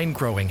Columbia's wine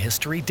growing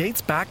history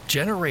dates back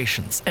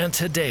generations, and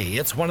today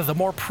it's one of the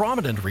more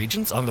prominent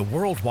regions on the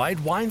worldwide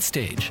wine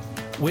stage.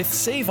 With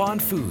Save-On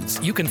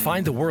Foods, you can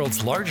find the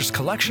world's largest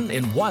collection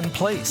in one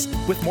place.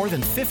 With more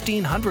than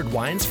 1,500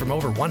 wines from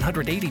over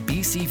 180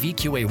 BC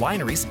VQA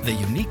wineries, the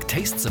unique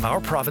tastes of our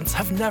province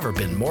have never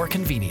been more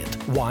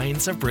convenient.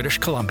 Wines of British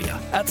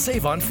Columbia at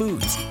Save-On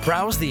Foods.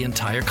 Browse the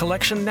entire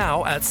collection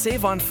now at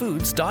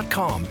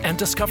saveonfoods.com and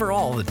discover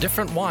all the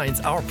different wines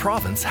our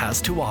province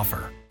has to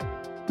offer.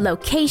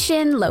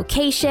 Location,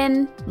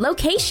 location,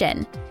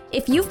 location.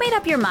 If you've made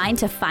up your mind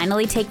to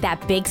finally take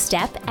that big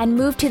step and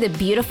move to the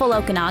beautiful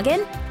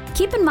Okanagan,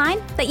 keep in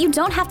mind that you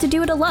don't have to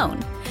do it alone.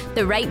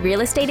 The right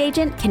real estate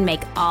agent can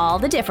make all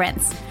the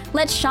difference.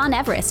 Let Sean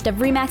Everest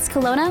of RE/MAX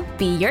Kelowna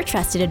be your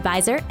trusted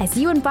advisor as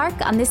you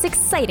embark on this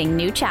exciting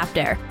new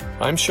chapter.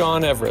 I'm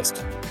Sean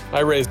Everest. I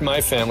raised my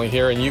family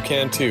here and you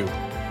can too.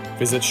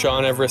 Visit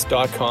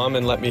SeanEverest.com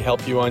and let me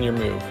help you on your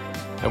move.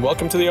 And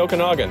welcome to the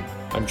Okanagan.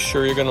 I'm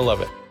sure you're going to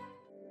love it.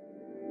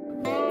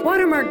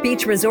 Watermark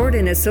Beach Resort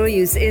in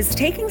Osoyoos is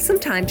taking some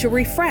time to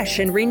refresh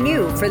and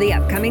renew for the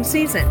upcoming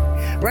season.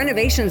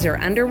 Renovations are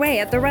underway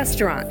at the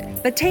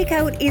restaurant, but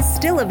takeout is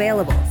still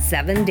available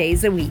 7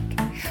 days a week.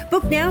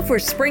 Book now for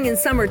spring and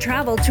summer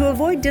travel to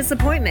avoid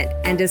disappointment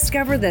and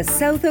discover the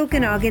South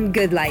Okanagan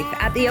good life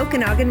at the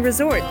Okanagan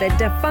Resort that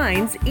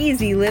defines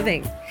easy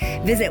living.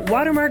 Visit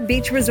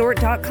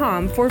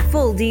watermarkbeachresort.com for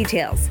full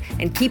details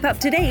and keep up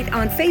to date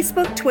on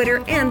Facebook,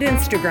 Twitter, and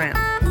Instagram.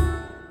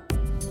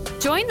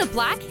 Join the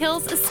Black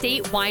Hills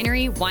Estate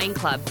Winery Wine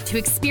Club to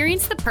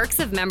experience the perks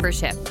of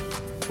membership.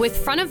 With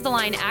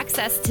front-of-the-line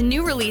access to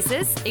new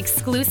releases,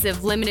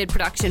 exclusive limited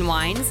production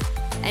wines,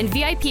 and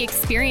VIP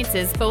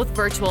experiences both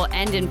virtual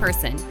and in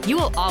person, you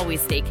will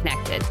always stay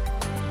connected.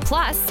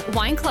 Plus,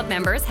 Wine Club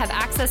members have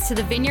access to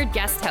the Vineyard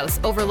Guest House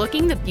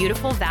overlooking the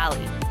beautiful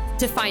valley.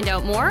 To find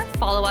out more,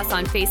 follow us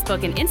on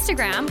Facebook and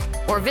Instagram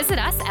or visit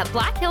us at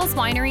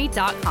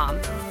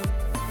blackhillswinery.com.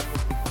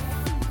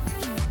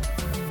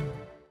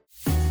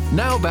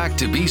 Now back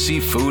to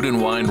BC Food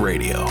and Wine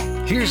Radio.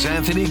 Here's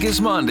Anthony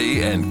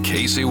Gismondi and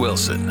Casey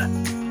Wilson.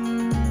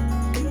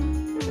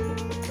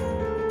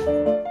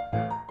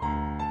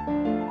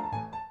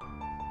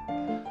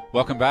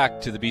 Welcome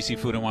back to the BC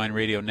Food and Wine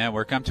Radio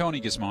Network. I'm Tony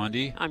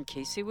Gismondi. I'm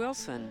Casey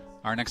Wilson.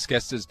 Our next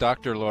guest is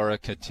Dr. Laura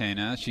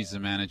Catena. She's the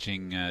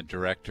managing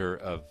director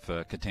of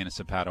Catena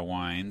Zapata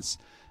Wines.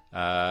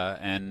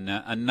 And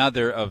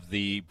another of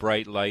the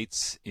bright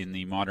lights in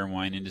the modern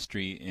wine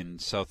industry in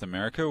South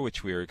America,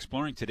 which we are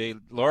exploring today.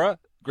 Laura,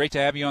 great to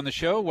have you on the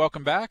show.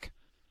 Welcome back.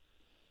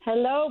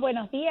 Hello,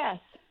 buenos dias.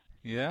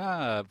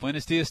 Yeah,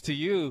 buenos dias to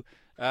you.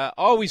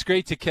 Always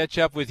great to catch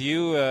up with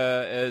you.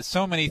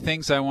 So many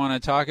things I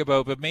want to talk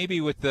about, but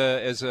maybe with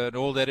the, as an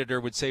old editor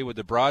would say, with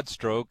the broad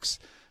strokes.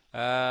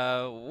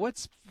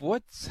 What's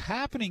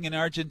happening in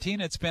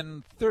Argentina? It's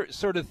been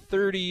sort of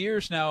 30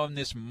 years now in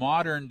this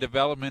modern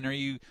development. Are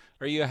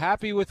you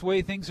happy with the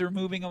way things are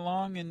moving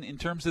along in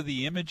terms of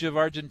the image of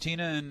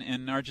Argentina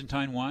and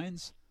Argentine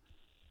wines?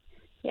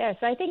 Yes,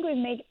 I think we've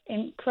made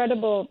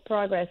incredible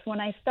progress. When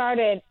I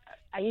started,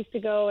 I used to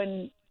go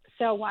and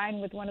sell wine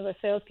with one of the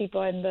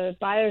salespeople, and the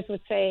buyers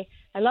would say,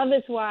 "I love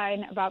this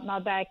wine about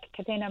Malbec,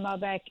 Catena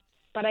Malbec,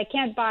 but I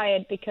can't buy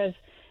it because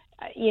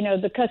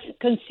the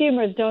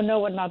consumers don't know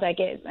what Malbec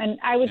is." And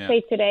I would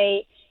say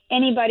today,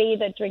 anybody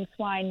that drinks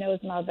wine knows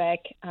Malbec.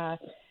 I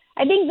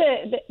think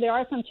that there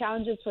are some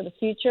challenges for the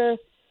future,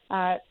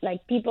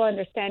 like people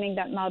understanding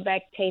that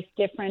Malbec tastes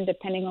different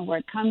depending on where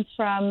it comes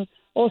from.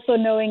 Also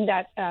knowing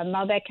that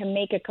Malbec can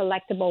make a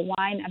collectible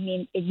wine. I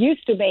mean, it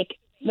used to make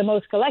the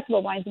most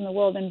collectible wines in the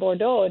world in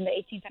Bordeaux in the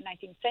 18th and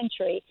 19th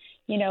century,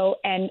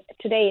 and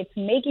today it's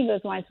making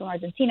those wines from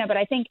Argentina. But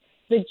I think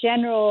the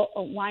general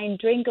wine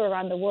drinker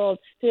around the world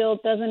still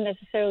doesn't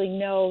necessarily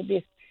know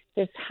this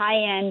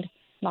high-end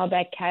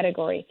Malbec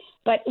category.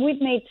 But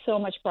we've made so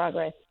much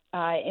progress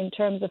in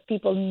terms of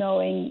people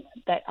knowing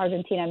that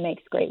Argentina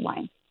makes great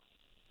wine.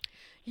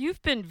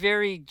 You've been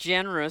very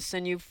generous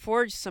and you've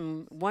forged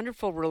some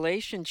wonderful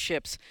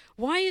relationships.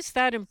 Why is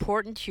that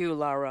important to you,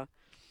 Laura?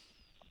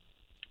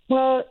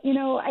 Well,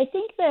 I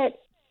think that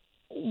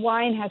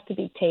wine has to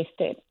be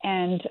tasted,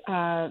 and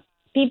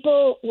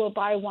people will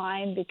buy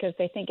wine because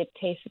they think it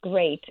tastes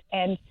great.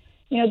 And,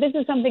 this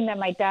is something that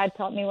my dad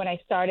taught me when I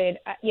started.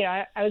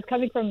 I was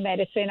coming from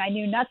medicine. I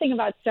knew nothing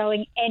about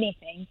selling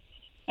anything.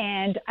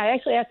 And I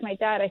actually asked my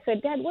dad, I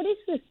said, "Dad, what is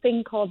this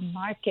thing called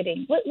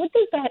marketing? What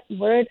does that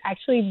word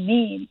actually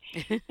mean?"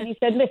 And he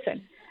said,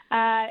 "Listen,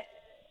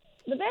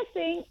 the best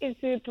thing is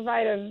to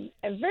provide a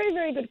very,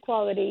 very good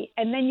quality,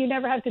 and then you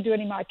never have to do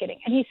any marketing."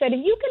 And he said,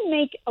 if you can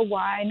make a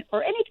wine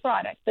or any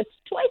product that's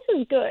twice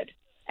as good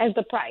as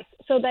the price,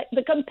 so that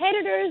the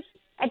competitors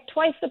at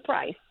twice the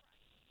price,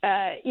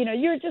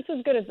 you're just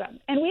as good as them.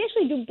 And we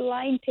actually do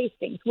blind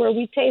tastings where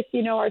we taste,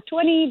 our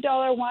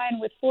 $20 wine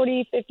with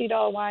 $40,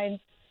 $50 wines,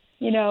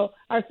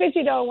 our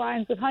 $50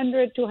 wines with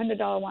 $100,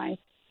 $200 wines.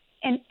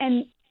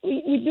 And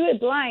we do it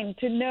blind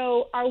to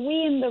know, are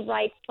we in the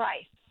right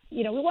price?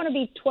 We want to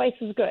be twice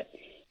as good.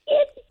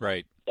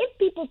 If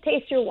people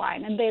taste your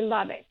wine and they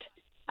love it,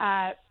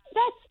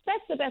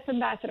 that's the best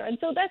ambassador. And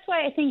so that's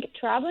why I think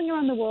traveling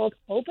around the world,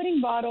 opening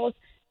bottles,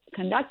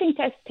 conducting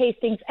test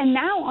tastings, and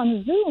now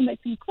on Zoom,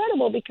 it's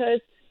incredible because,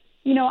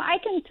 I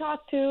can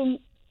talk to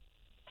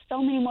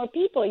so many more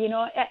people.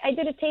 I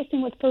did a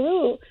tasting with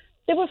Peru.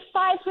 There were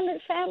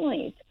 500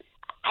 families.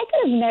 I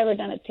could have never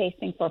done a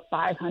tasting for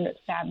 500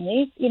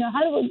 families.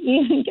 How do we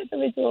even get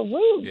them into a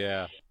room?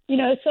 Yeah.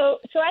 So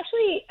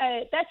actually,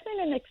 that's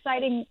been an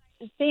exciting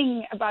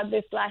thing about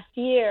this last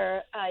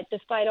year,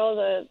 despite all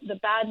the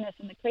badness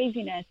and the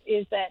craziness,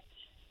 is that,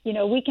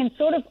 we can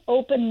sort of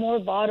open more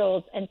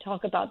bottles and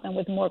talk about them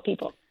with more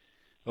people.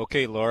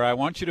 Okay, Laura, I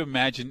want you to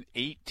imagine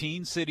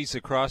 18 cities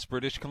across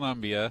British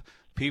Columbia.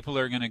 People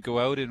are going to go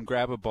out and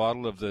grab a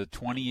bottle of the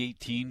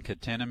 2018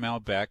 Catena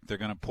Malbec. They're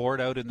going to pour it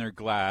out in their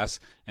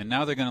glass, and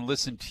now they're going to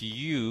listen to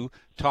you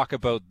talk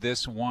about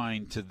this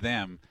wine to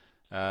them.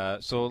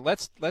 So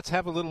let's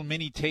have a little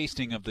mini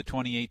tasting of the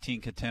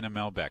 2018 Catena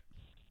Malbec.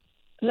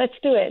 Let's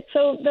do it.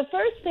 So the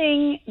first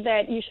thing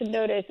that you should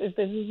notice is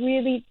this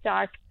really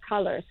dark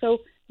color. So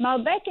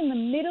Malbec in the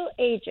Middle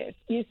Ages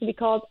used to be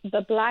called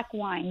the black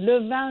wine, le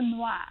vin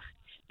noir,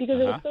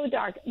 because it was so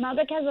dark.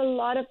 Malbec has a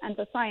lot of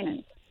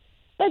anthocyanins.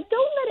 But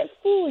don't let it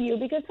fool you,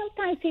 because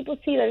sometimes people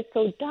see that it's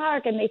so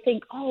dark and they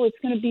think, oh, it's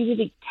going to be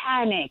really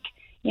tannic,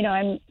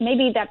 and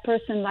maybe that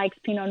person likes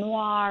Pinot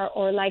Noir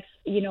or likes,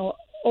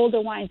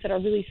 older wines that are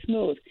really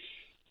smooth.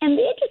 And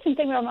the interesting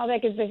thing about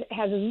Malbec is that it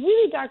has a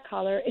really dark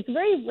color. It's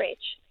very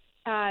rich.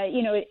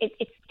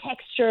 It's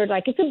textured,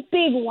 like it's a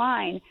big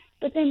wine,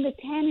 but then the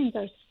tannins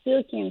are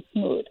silky and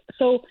smooth.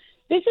 So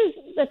this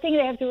is the thing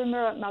they have to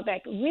remember about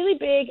Malbec. Really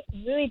big,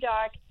 really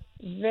dark,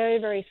 very,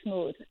 very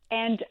smooth.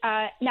 And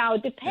now,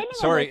 depending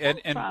on where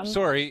it comes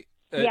from,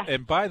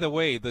 and by the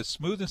way, the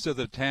smoothness of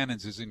the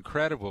tannins is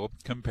incredible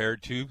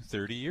compared to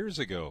 30 years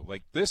ago.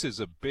 Like, this is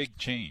a big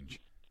change.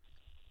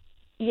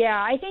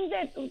 Yeah, I think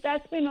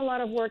that's been a lot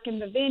of work in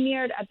the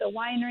vineyard, at the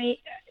winery.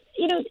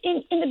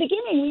 In the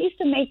beginning, we used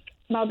to make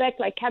Malbec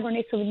like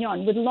Cabernet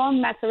Sauvignon with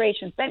long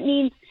macerations. That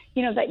means,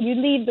 that you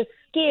leave the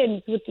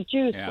skins with the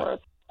juice for,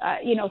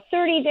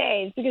 30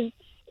 days, because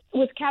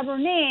with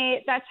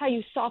Cabernet, that's how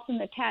you soften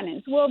the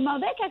tannins. Well,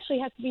 Malbec actually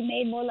has to be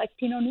made more like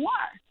Pinot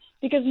Noir,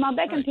 because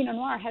Malbec and Pinot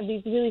Noir have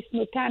these really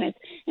smooth tannins.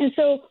 And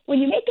so when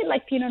you make it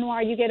like Pinot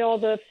Noir, you get all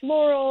the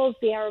florals,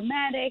 the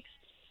aromatics,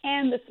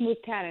 and the smooth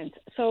tannins.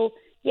 So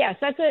yes,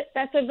 that's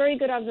a very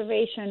good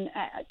observation,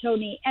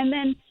 Tony. And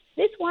then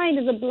this wine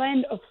is a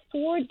blend of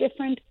 4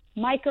 different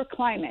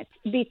microclimates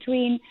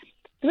between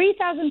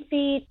 3,000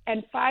 feet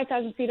and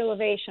 5,000 feet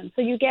elevation.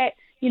 So you get,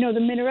 the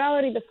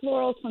minerality, the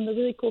florals from the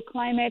really cool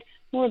climate,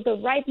 more of the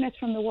ripeness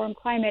from the warm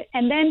climate.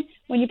 And then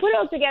when you put it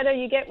all together,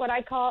 you get what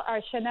I call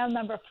our Chanel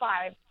number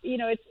 5.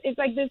 It's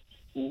like this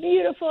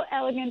beautiful,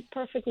 elegant,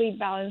 perfectly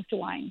balanced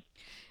wine.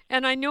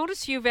 And I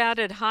notice you've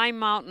added High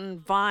Mountain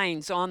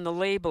Vines on the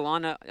label,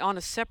 on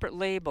a separate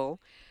label.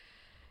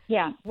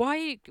 Yeah.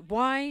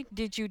 Why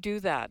did you do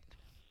that?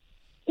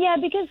 Yeah,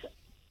 because,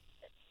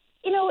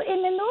 in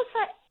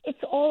Mendoza,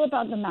 it's all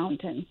about the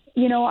mountains.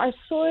 Our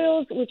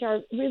soils, which are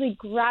really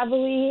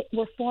gravelly,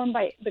 were formed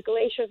by the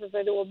glaciers as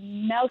they were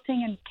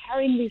melting and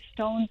carrying these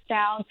stones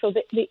down. So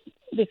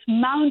this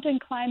mountain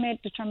climate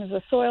determines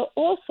the soil.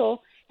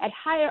 Also, at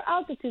higher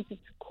altitudes,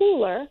 it's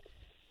cooler,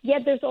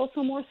 yet there's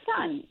also more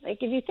sun.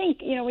 Like if you think,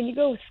 when you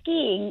go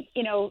skiing,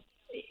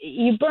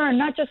 you burn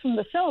not just from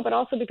the snow, but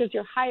also because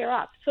you're higher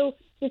up. So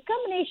this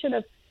combination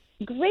of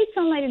great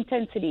sunlight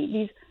intensity,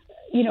 these,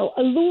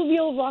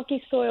 alluvial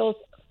rocky soils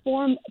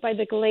formed by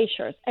the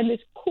glaciers, and this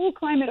cool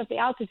climate of the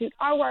altitude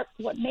are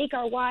what make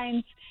our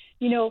wines,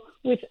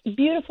 with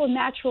beautiful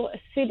natural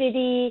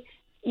acidity,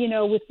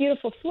 with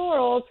beautiful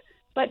florals.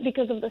 But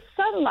because of the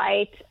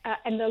sunlight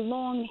and the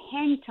long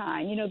hang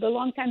time, the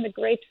long time the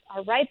grapes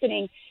are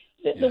ripening,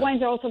 the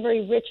wines are also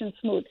very rich and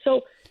smooth.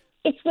 So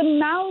it's the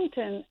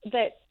mountain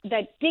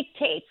that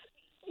dictates,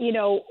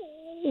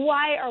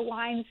 why our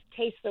wines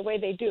taste the way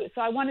they do.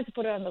 So I wanted to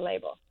put it on the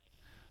label.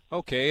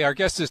 Okay, our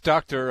guest is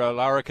Dr.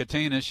 Laura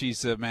Catena.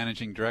 She's the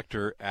managing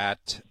director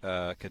at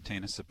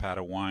Catena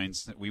Zapata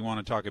Wines. We want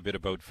to talk a bit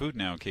about food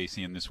now,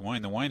 Casey, in this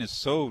wine. The wine is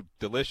so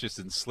delicious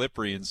and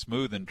slippery and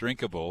smooth and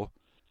drinkable.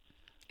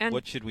 And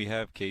what should we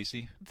have,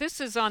 Casey? This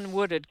is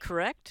unwooded,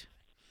 correct?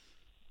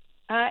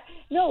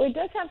 No, it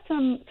does have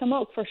some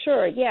oak for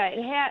sure. Yeah,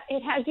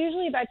 it has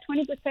usually about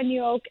 20%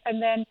 new oak, and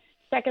then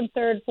second,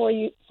 third,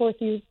 fourth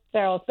use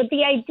barrels. But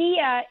the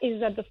idea is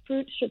that the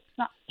fruit should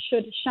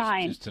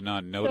shine. Just to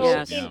not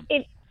notice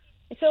it.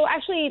 So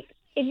actually,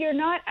 if you're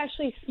not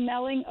actually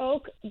smelling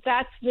oak,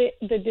 that's the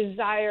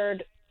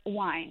desired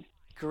wine.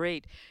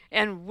 Great.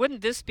 And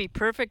wouldn't this be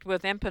perfect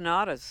with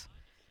empanadas?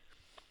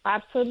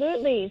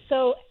 Absolutely.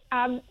 So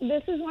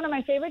this is one of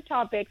my favorite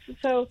topics.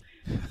 So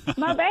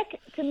Malbec,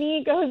 to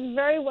me, goes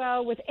very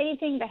well with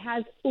anything that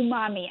has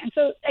umami. And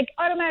so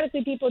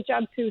automatically people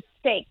jump to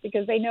steak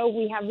because they know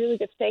we have really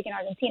good steak in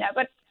Argentina.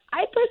 But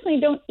I personally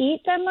don't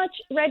eat that much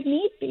red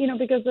meat,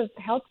 because of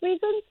health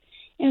reasons.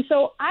 And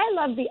so I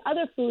love the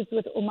other foods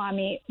with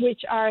umami,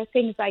 which are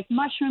things like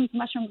mushroom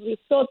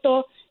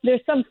risotto. There's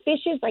some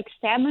fishes, like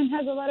salmon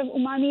has a lot of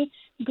umami.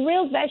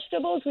 Grilled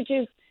vegetables, which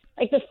is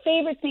like the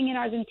favorite thing in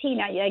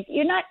Argentina.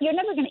 You're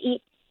never going to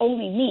eat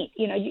only meat.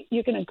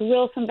 You're going to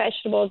grill some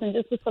vegetables and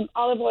just with some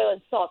olive oil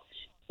and salt.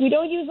 We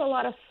don't use a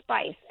lot of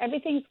spice.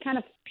 Everything's kind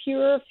of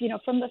pure,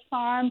 from the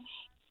farm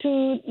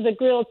to the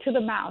grill to the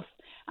mouth.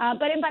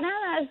 But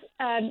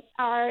empanadas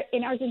are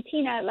in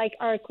Argentina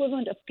our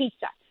equivalent of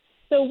pizza.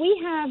 So we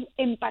have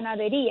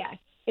empanaderias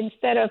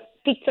instead of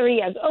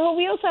pizzerias. Oh,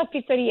 we also have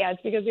pizzerias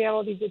because we have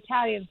all these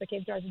Italians that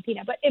came to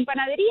Argentina. But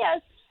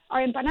empanaderias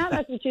are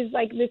empanadas, which is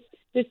like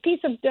this piece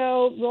of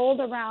dough rolled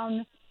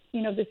around,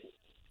 this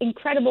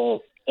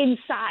incredible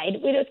inside.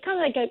 It's kind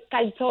of like a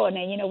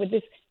calzone, with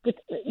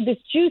this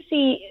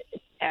juicy,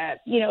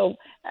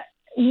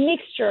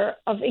 mixture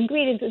of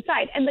ingredients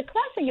inside. And the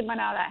classic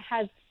empanada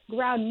has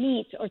ground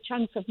meat or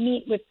chunks of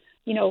meat with,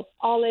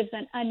 olives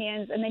and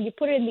onions, and then you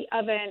put it in the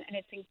oven, and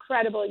it's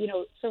incredible,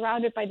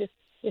 surrounded by this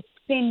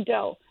thin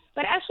dough.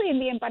 But actually in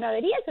the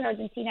empanaderias in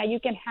Argentina, you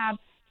can have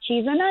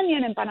cheese and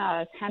onion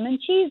empanadas, ham and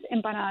cheese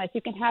empanadas.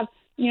 You can have,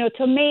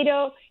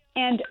 tomato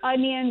and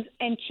onions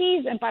and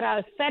cheese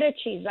empanadas, feta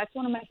cheese. That's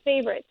one of my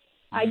favorites.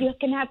 You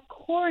can have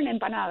corn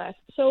empanadas.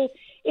 So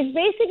it's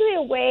basically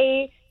a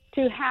way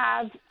to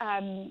have,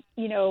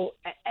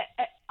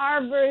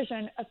 our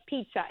version of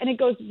pizza, and it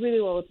goes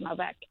really well with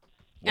Malbec.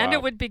 Wow. And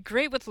it would be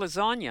great with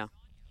lasagna.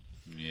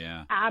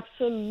 Yeah.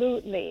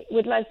 Absolutely.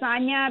 With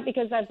lasagna,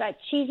 because of that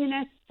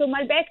cheesiness. So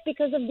Malbec,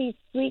 because of these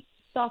sweet,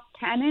 soft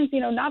tannins,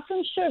 not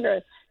from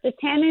sugars. The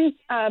tannins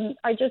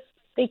are just,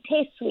 they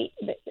taste sweet.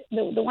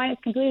 The wine is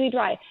completely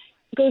dry.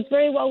 It goes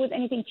very well with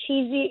anything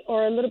cheesy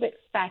or a little bit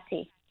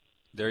fatty.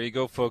 There you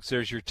go, folks.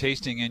 There's your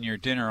tasting and your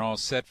dinner all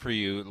set for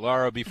you.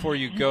 Laura, before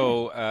you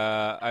go,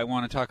 I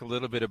want to talk a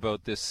little bit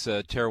about this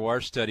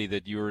terroir study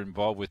that you were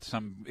involved with.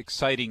 Some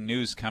exciting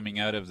news coming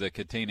out of the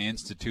Catena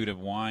Institute of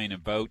Wine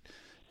about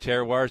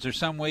terroirs. Is there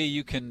some way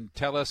you can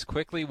tell us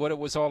quickly what it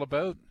was all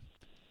about?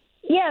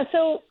 Yeah,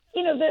 so,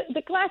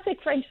 the classic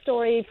French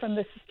story from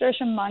the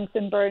Cistercian monks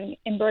in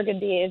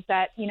Burgundy is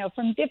that,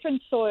 from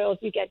different soils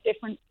you get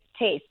different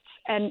tastes.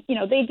 And,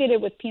 they did it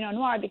with Pinot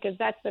Noir because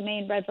that's the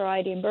main red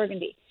variety in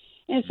Burgundy.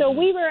 And so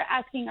we were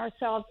asking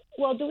ourselves,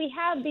 well, do we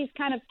have these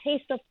kind of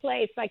taste of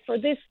place? Like for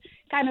this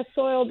kind of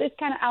soil, this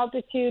kind of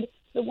altitude,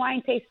 the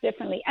wine tastes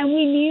differently. And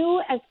we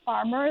knew as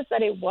farmers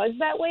that it was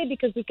that way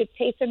because we could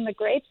taste in the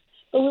grapes,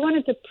 but we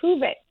wanted to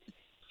prove it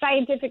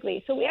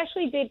scientifically. So we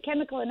actually did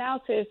chemical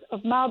analysis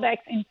of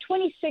Malbecs in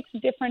 26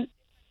 different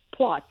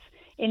plots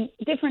in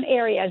different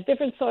areas,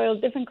 different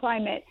soils, different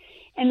climate.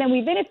 And then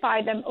we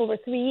vinified them over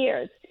 3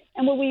 years.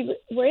 And what we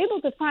were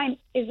able to find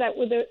is that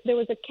there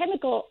was a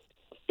chemical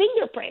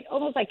fingerprint,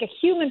 almost like a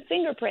human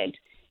fingerprint,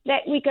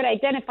 that we could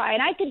identify.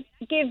 And I could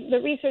give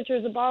the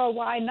researchers a bottle of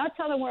wine, not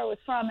tell them where it was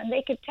from, and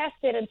they could test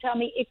it and tell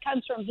me it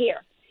comes from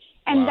here.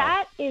 And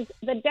that is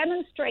the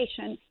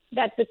demonstration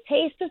that the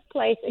taste of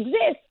place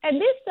exists. And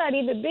this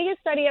study, the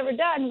biggest study ever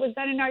done, was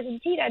done in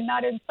Argentina,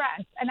 not in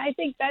France. And I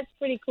think that's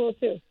pretty cool,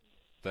 too.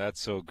 That's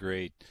so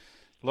great.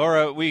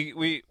 Laura,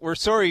 we're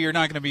sorry you're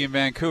not going to be in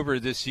Vancouver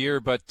this year,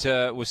 but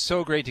it was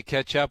so great to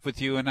catch up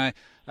with you. And I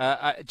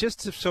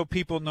just so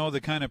people know the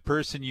kind of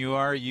person you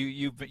are,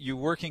 you're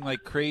working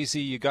like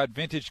crazy. You got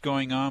vintage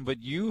going on,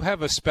 but you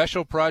have a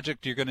special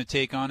project you're going to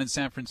take on in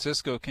San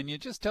Francisco. Can you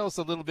just tell us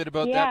a little bit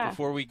about that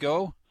before we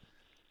go?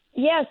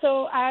 Yeah,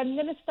 so I'm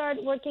going to start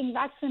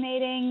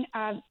vaccinating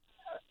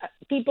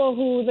people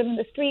who live in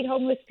the street,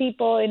 homeless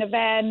people in a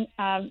van.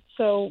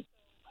 So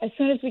as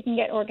soon as we can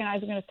get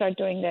organized, we're going to start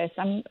doing this.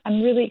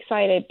 I'm really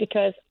excited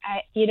because,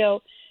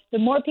 the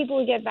more people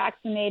we get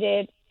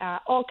vaccinated,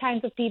 all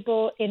kinds of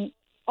people in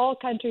all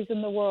countries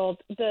in the world,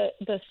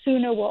 the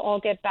sooner we'll all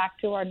get back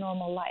to our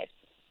normal lives.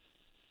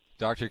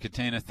 Dr.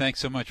 Catena, thanks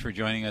so much for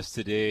joining us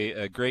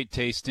today. Great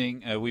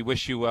tasting. We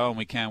wish you well, and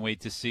we can't wait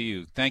to see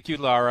you. Thank you,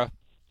 Laura.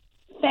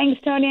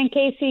 Thanks, Tony and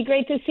Casey.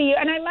 Great to see you.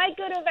 And I might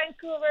go to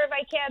Vancouver if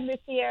I can this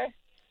year.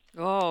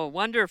 Oh,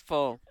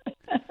 wonderful.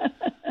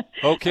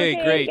 Okay,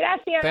 great.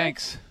 Gracias.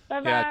 Thanks.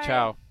 Bye-bye. Yeah,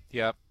 ciao.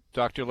 Yep.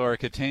 Dr. Laura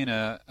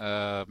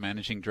Catena,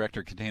 Managing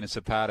Director, Catena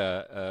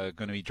Zapata,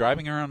 going to be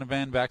driving around a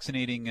van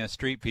vaccinating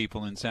street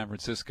people in San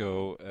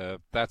Francisco.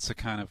 That's the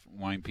kind of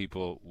wine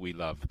people we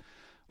love.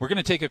 We're going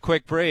to take a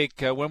quick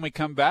break. When we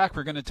come back,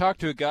 we're going to talk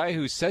to a guy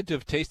who's said to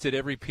have tasted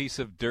every piece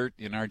of dirt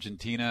in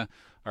Argentina.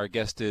 Our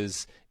guest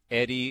is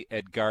Eddie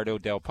Edgardo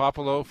Del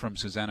Popolo from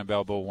Susana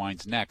Balbo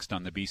Wines, next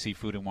on the BC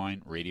Food and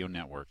Wine Radio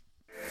Network.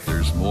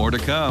 There's more to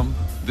come.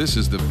 This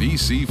is the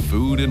BC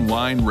Food and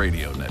Wine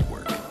Radio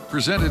Network,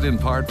 presented in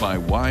part by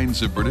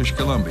Wines of British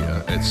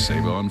Columbia at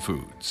Save-On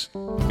Foods.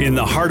 In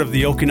the heart of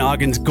the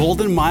Okanagan's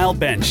Golden Mile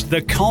Bench,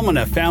 the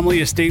Culmina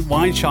Family Estate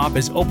Wine Shop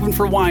is open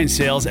for wine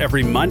sales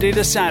every Monday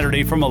to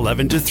Saturday from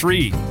 11 to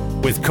 3,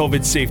 with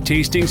COVID-safe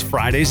tastings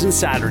Fridays and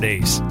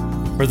Saturdays.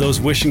 For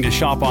those wishing to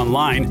shop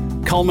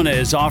online, Culmina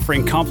is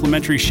offering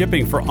complimentary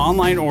shipping for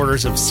online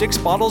orders of 6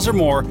 bottles or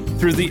more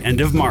through the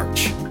end of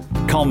March.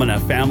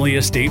 Culmina Family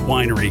Estate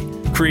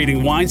Winery,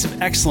 creating wines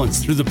of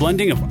excellence through the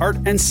blending of art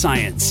and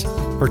science.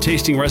 For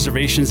tasting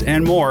reservations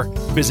and more,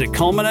 visit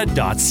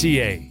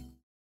culmina.ca.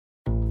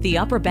 The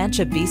Upper Bench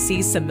of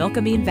BC's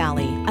Similkameen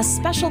Valley, a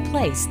special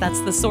place that's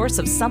the source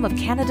of some of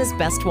Canada's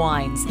best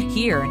wines.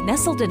 Here,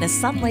 nestled in a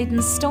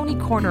sun-laden, stony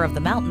corner of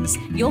the mountains,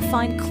 you'll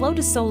find Clos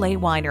de Soleil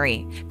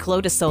Winery.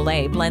 Clos de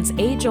Soleil blends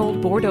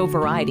age-old Bordeaux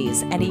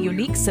varieties and a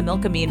unique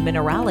Similkameen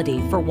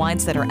minerality for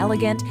wines that are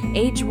elegant,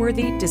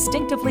 age-worthy,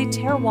 distinctively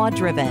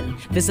terroir-driven.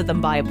 Visit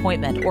them by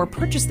appointment or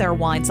purchase their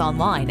wines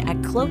online at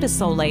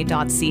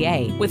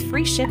closdesoleil.ca, with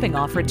free shipping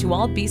offered to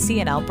all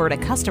BC and Alberta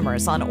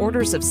customers on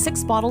orders of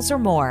 6 bottles or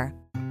more.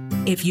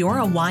 If you're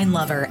a wine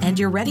lover and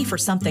you're ready for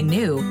something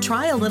new,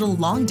 try a little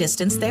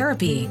long-distance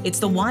therapy. It's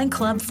the wine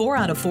club 4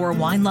 out of 4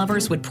 wine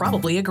lovers would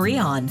probably agree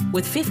on.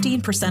 With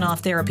 15%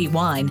 off therapy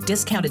wine,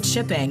 discounted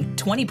shipping,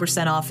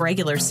 20% off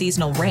regular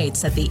seasonal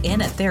rates at the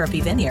Inn at Therapy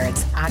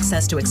Vineyards,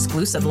 access to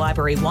exclusive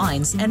library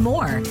wines, and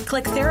more.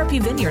 Click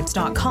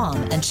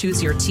therapyvineyards.com and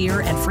choose your tier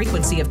and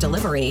frequency of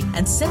delivery,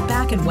 and sit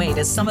back and wait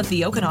as some of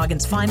the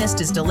Okanagan's finest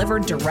is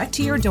delivered direct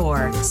to your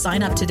door.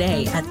 Sign up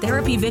today at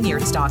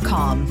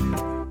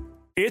therapyvineyards.com.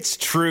 It's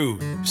true.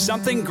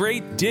 Something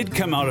great did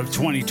come out of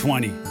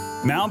 2020.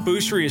 Mount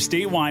Boucherie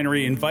Estate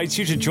Winery invites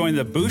you to join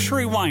the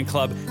Boucherie Wine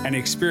Club and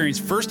experience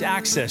first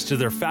access to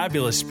their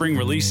fabulous spring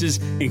releases,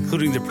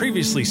 including the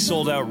previously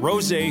sold-out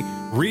Rosé,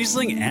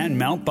 Riesling, and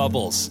Mount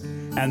Bubbles.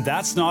 And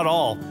that's not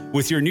all.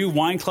 With your new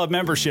wine club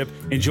membership,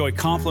 enjoy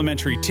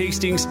complimentary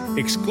tastings,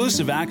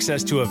 exclusive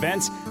access to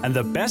events, and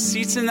the best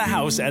seats in the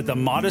house at the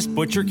Modest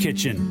Butcher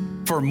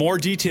Kitchen. For more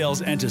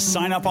details and to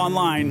sign up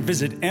online,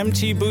 visit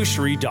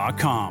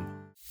mtboucherie.com.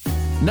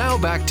 Now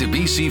back to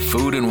BC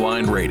Food and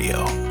Wine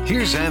Radio.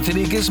 Here's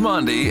Anthony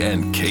Gismondi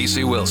and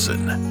Casey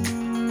Wilson.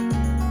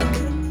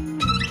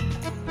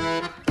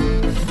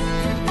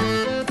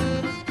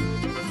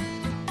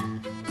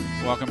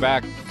 Welcome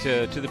back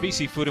to the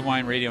BC Food and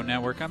Wine Radio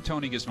Network. I'm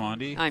Tony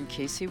Gismondi. I'm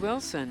Casey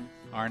Wilson.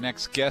 Our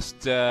next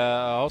guest,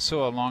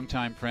 also a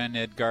longtime friend,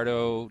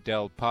 Edgardo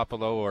Del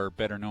Popolo, or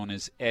better known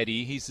as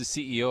Eddie. He's the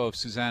CEO of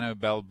Susana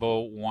Balbo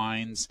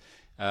Wines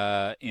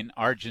in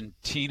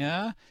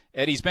Argentina.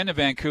 Eddie's been to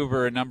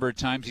Vancouver a number of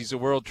times. He's a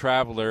world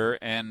traveler,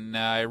 and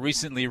I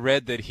recently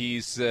read that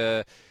he's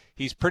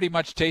pretty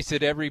much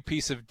tasted every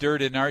piece of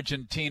dirt in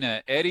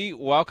Argentina. Eddie,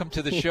 welcome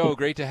to the show.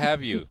 Great to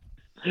have you.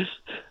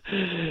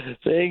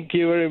 Thank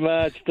you very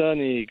much,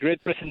 Tony.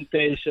 Great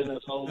presentation,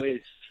 as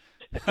always.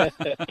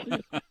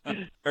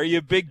 Are you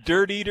a big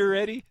dirt eater,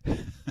 Eddie?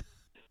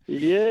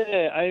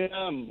 Yeah, I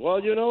am.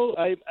 Well, you know,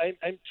 I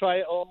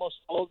try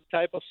almost all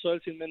type of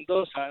soils in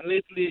Mendoza, and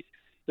lately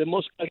the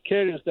most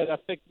calcareous that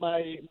affect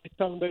my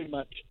tongue very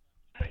much.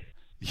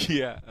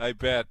 Yeah, I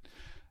bet.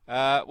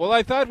 Well,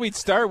 I thought we'd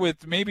start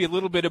with maybe a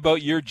little bit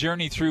about your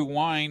journey through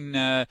wine.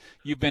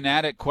 You've been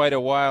at it quite a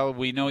while.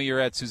 We know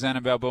you're at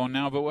Susana Balbo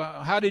now,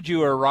 but how did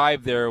you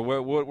arrive there?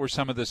 What were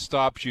some of the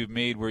stops you've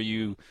made where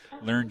you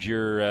learned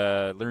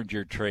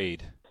your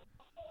trade?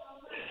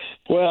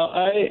 Well,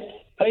 I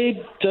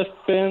just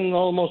spent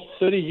almost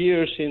 30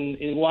 years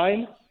in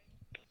wine.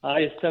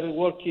 I started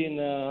working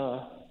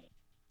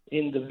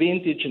in the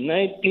vintage in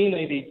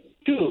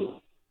 1982,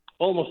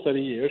 almost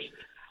 30 years.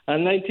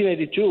 And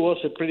 1982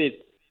 was a pretty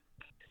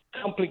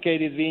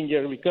complicated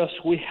vineyard because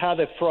we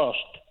had a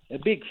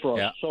big frost.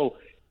 Yeah. So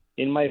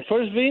in my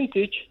first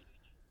vintage,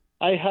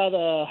 I had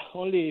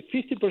only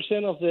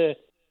 50% of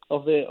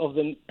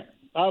the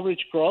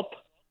average crop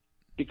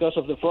because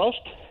of the frost.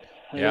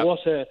 Yeah. It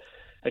was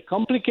a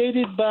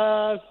complicated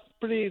but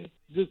pretty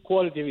good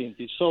quality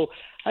vintage. So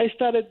I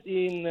started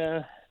in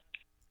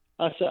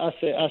as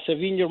a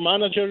vineyard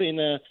manager in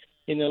a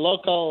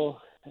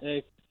local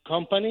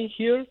company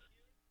here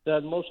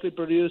that mostly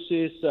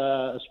produces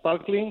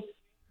sparkling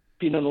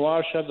Pinot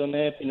Noir,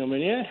 Chardonnay, Pinot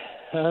Meunier.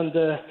 And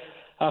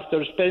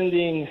after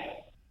spending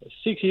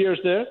 6 years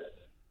there,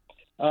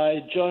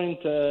 I joined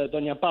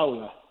Doña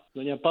Paula.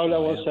 Doña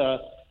Paula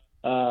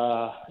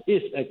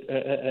is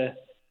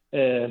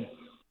a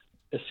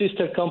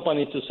sister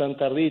company to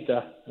Santa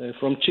Rita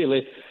from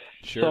Chile.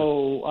 Sure.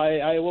 So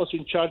I was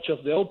in charge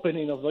of the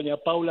opening of Doña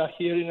Paula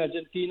here in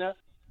Argentina,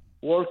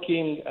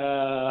 working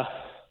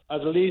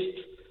at least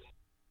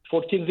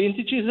 14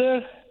 vintages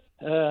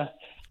there.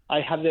 I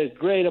had a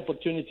great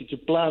opportunity to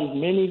plant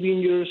many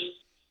vineyards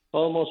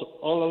almost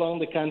all along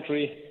the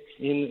country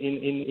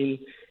in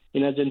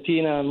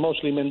Argentina and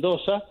mostly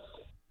Mendoza.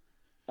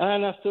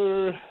 And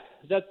after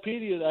that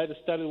period, I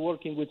started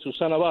working with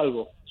Susana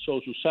Balbo. So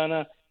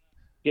Susana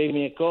gave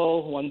me a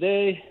call one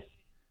day.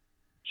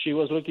 She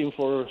was looking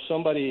for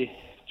somebody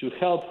to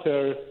help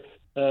her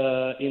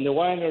in the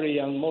winery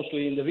and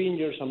mostly in the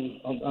vineyards and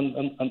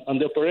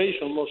the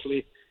operation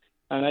mostly.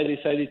 And I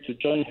decided to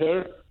join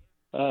her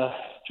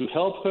to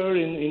help her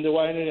in the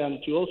winery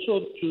and to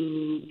also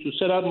to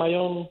set up my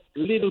own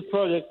little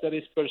project that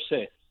is Per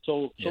Se.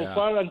 So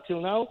far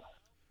until now,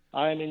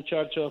 I'm in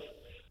charge of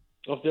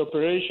the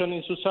operation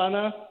in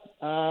Susana,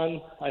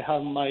 and I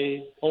have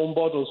my own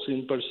bottles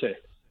in Per Se.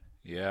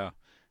 Yeah.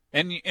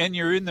 And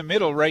you're in the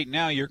middle right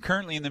now. You're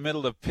currently in the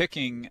middle of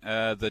picking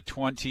the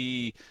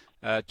 2020,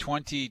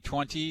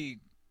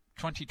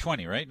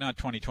 right? Not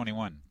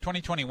 2021.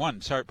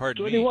 2021, sorry,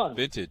 pardon 21. Me,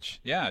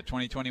 vintage. Yeah,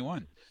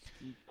 2021.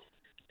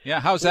 Yeah,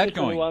 how's that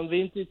going? 2021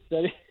 vintage,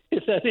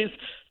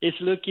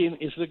 it's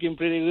looking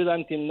pretty good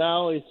until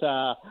now.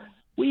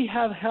 We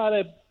have had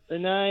a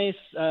nice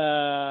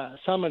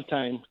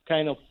summertime,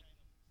 kind of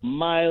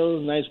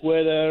mild, nice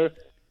weather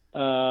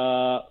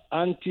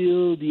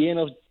until the end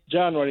of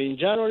January. In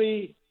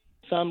January,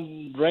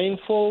 some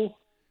rainfall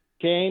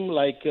came,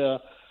 like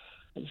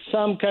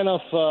some kind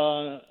of,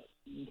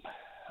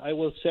 I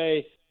will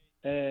say,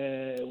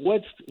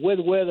 wet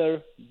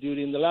weather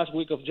during the last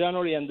week of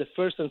January and the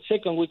first and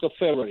second week of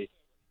February.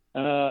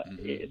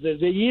 The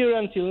year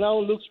until now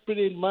looks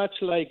pretty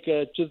much like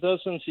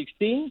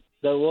 2016.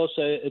 There was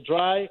a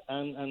dry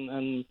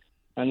and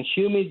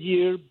humid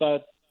year,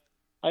 but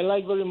I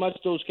like very much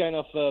those kind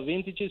of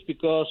vintages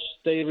because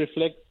they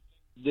reflect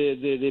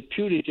the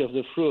purity of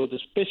the fruit,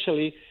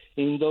 especially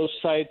in those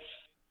sites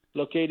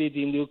located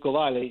in the Uco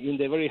Valley, in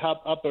the very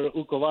upper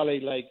Uco Valley,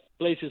 like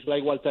places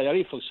like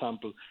Gualtallarí, for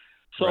example.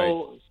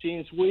 So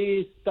since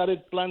we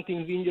started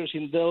planting vineyards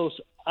in those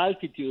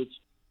altitudes,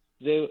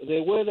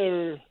 the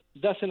weather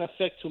doesn't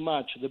affect too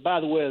much. The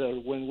bad weather,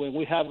 when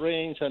we have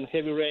rains and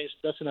heavy rains,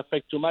 doesn't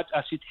affect too much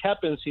as it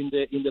happens in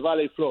the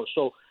valley floor.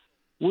 So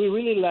we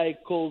really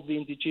like cold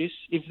vintages.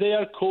 If they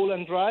are cold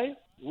and dry,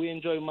 we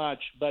enjoy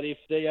much. But if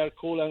they are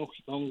cold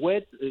and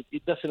wet,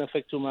 it doesn't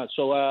affect too much.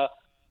 So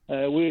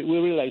we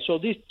really like. So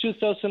this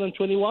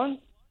 2021,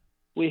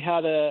 we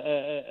had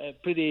a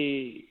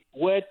pretty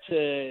wet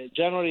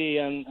January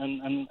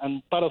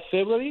and part of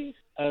February.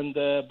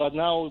 But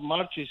now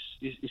March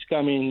is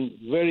coming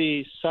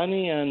very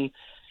sunny, and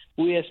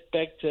we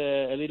expect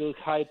a little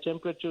high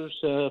temperatures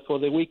for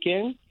the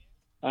weekend.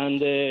 And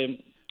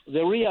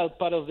the real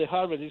part of the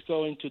harvest is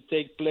going to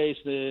take place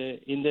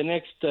in the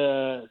next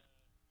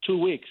 2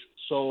 weeks.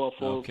 So,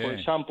 for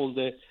example,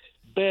 the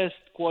best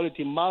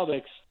quality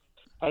Malbecs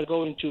are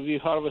going to be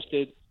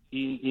harvested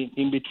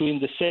in between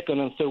the second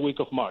and third week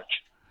of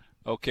March.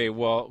 Okay,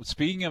 well,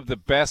 speaking of the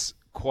best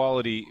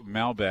quality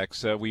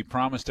Malbecs, we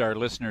promised our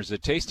listeners a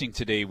tasting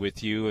today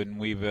with you, and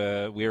we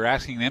are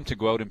asking them to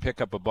go out and pick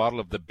up a bottle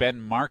of the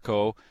Ben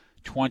Marco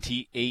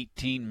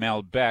 2018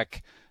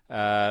 Malbec,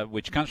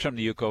 which comes from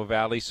the Yucco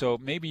Valley. So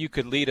maybe you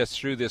could lead us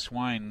through this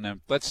wine.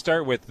 Let's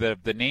start with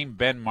the name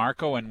Ben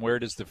Marco, and where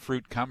does the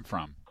fruit come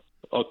from?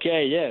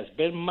 Okay, yes,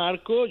 Ben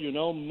Marco,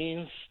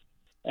 means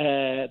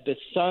the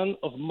son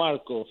of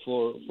Marco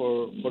for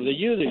the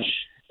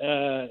Yiddish,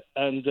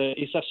 and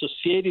is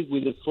associated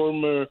with the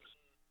former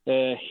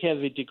head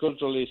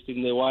viticulturalist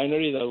in the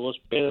winery that was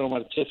Pedro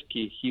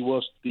Marcheschi. He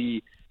was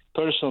the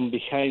person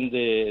behind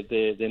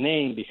the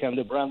name, behind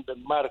the brand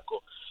Ben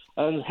Marco,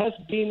 and has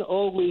been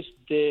always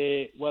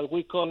what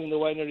we call in the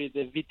winery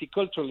the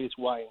viticulturalist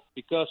wine,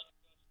 because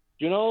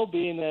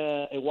being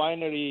a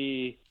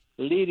winery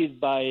led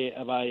by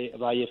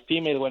a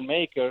female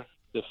winemaker,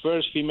 the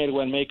first female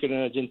winemaker in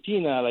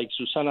Argentina, like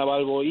Susana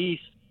Balbo is.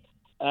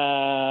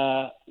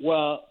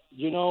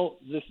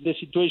 The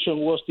situation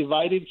was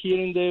divided here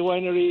in the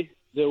winery.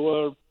 There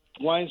were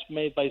wines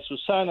made by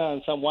Susana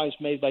and some wines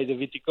made by the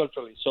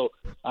viticulturalist. So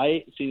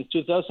since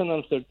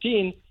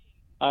 2013,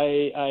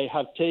 I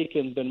have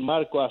taken Ben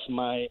Marco as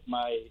my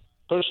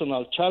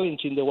personal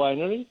challenge in the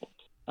winery,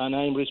 and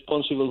I'm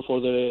responsible for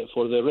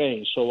the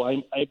range. So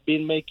I've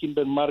been making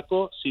Ben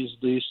Marco since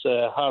this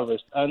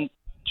harvest. And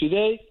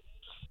today,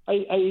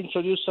 I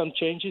introduced some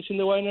changes in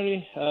the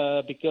winery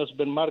because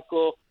Ben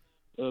Marco,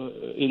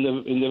 in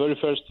the very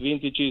first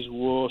vintages,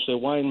 was a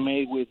wine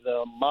made with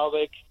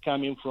Malbec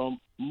coming from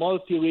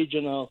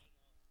multi-regional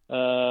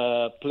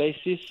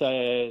places,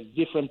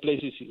 different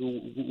places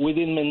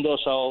within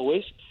Mendoza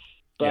always.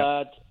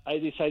 But I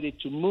decided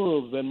to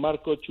move Ben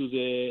Marco to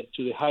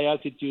the high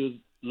altitude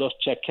Los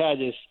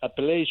Chacalles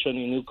appellation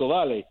in Yucco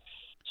Valley.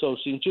 So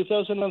since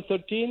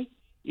 2013,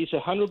 it's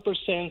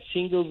 100%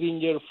 single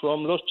vineyard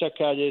from Los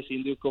Chacalles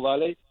in the Yucco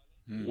Valley,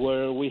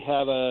 where we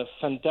have a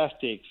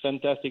fantastic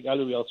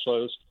alluvial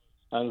soils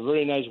and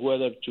very nice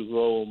weather to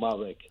grow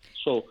Malbec.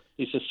 So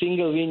it's a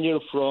single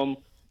vineyard from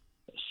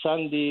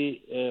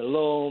sandy,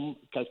 loam,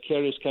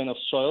 calcareous kind of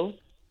soil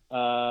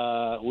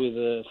with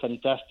a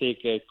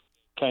fantastic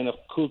kind of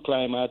cool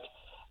climate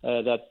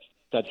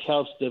that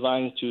helps the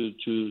vine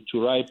to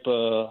ripe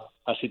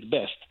as its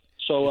best.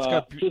 So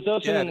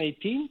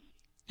 2018.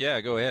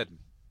 Yeah, go ahead.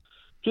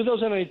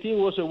 2018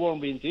 was a warm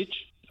vintage.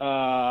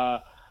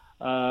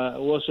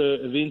 Was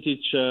a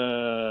vintage,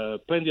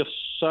 plenty of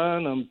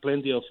sun and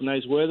plenty of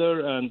nice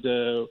weather, and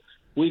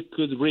we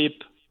could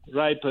ripe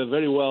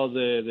very well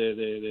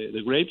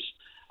the grapes,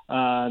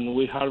 and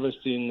we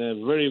harvest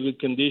in very good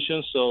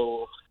conditions.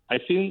 So I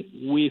think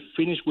we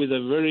finished with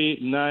a very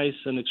nice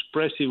and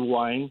expressive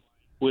wine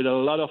with a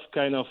lot of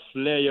kind of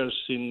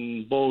layers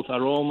in both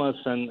aromas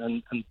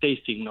and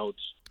tasting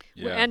notes.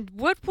 Yeah. And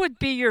what would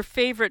be your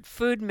favorite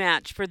food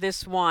match for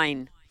this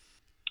wine?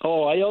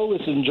 Oh, I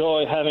always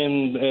enjoy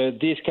having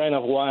these kind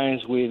of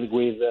wines with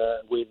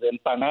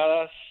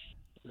empanadas.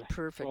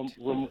 Perfect.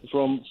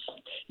 From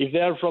if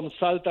they are from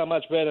Salta,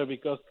 much better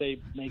because they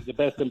make the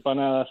best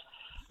empanadas,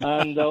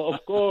 and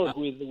of course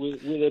with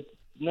a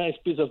nice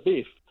piece of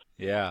beef.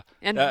 Yeah,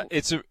 and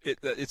it's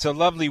a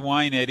lovely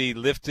wine, Eddie.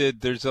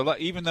 Lifted. There's a lot.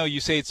 Even though you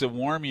say it's a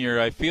warm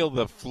year, I feel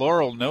the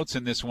floral notes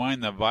in this wine,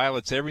 the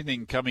violets,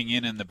 everything coming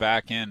in the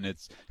back end.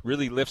 It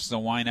really lifts the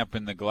wine up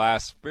in the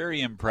glass. Very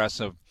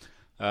impressive.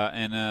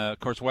 And, of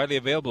course, widely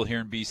available here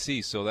in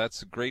BC, so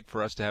that's great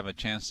for us to have a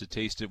chance to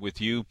taste it with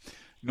you.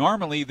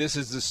 Normally, this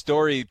is the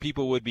story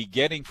people would be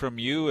getting from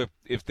you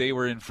if they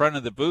were in front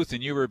of the booth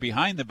and you were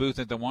behind the booth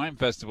at the wine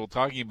festival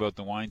talking about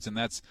the wines, and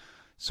that's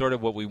sort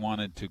of what we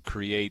wanted to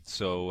create,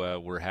 so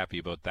we're happy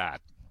about that.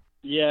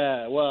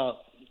 Yeah,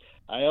 well,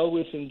 I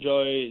always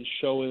enjoy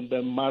showing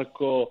Ben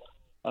Marco.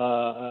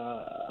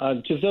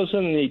 In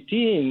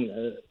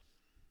 2018,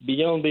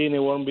 beyond being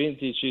a warm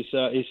vintage,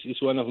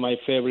 is one of my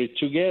favorite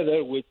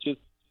together with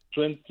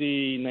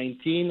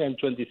 2019 and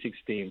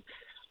 2016.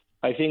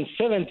 I think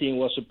 17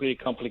 was pretty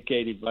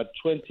complicated, but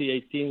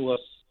 2018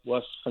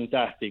 was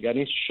fantastic, and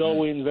it's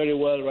showing very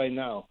well right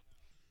now.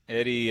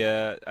 Eddie,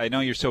 I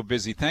know you're so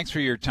busy. Thanks for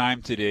your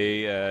time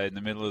today in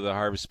the middle of the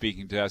harvest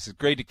speaking to us. It's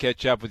great to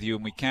catch up with you,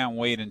 and we can't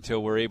wait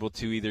until we're able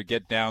to either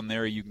get down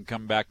there or you can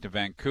come back to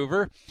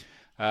Vancouver.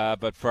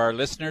 But for our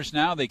listeners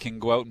now, they can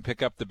go out and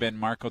pick up the Ben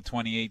Marco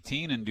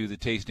 2018 and do the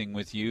tasting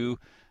with you,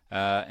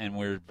 and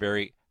we're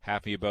very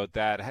happy about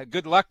that.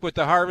 Good luck with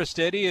the harvest,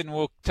 Eddie, and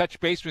we'll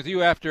touch base with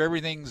you after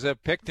everything's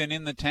picked and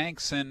in the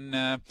tanks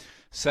and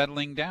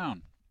settling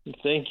down.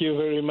 Thank you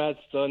very much,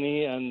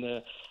 Tony,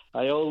 and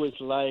I always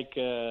like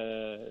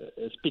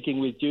speaking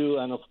with you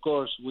and, of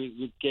course, with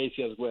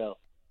Casey as well.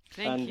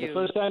 Thank you. The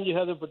first time you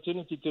have the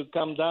opportunity to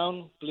come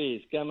down,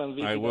 please come and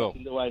visit us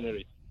in the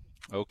winery.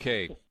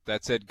 Okay.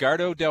 That's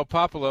Edgardo Del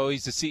Popolo.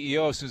 He's the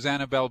CEO of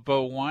Susana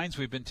Balbo Wines.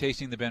 We've been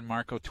tasting the Ben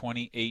Marco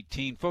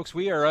 2018. Folks,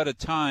 we are out of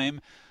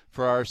time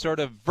for our sort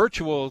of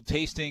virtual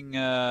tasting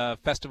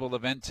festival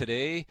event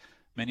today.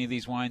 Many of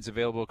these wines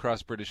available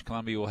across British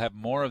Columbia. We'll have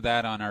more of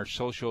that on our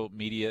social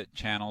media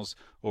channels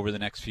over the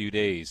next few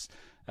days.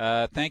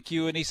 Thank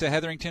you, Anissa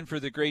Hetherington, for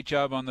the great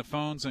job on the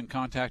phones and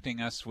contacting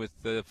us with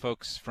the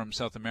folks from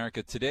South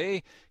America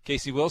today.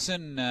 Casey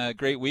Wilson,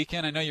 great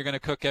weekend. I know you're going to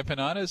cook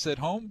empanadas at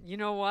home. You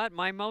know what?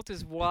 My mouth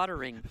is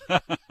watering.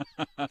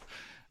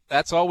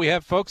 That's all we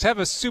have, folks. Have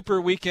a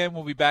super weekend.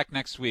 We'll be back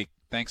next week.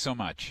 Thanks so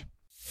much.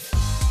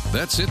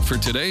 That's it for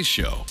today's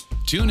show.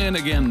 Tune in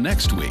again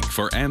next week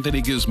for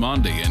Anthony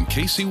Gismondi and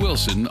Casey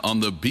Wilson on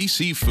the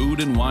BC Food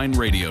and Wine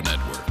Radio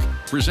Network.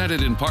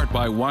 Presented in part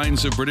by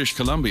Wines of British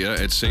Columbia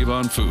at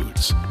Save-On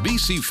Foods.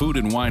 BC Food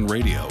and Wine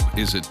Radio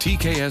is a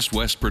TKS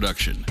West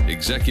production.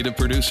 Executive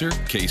producer,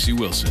 Casey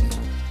Wilson.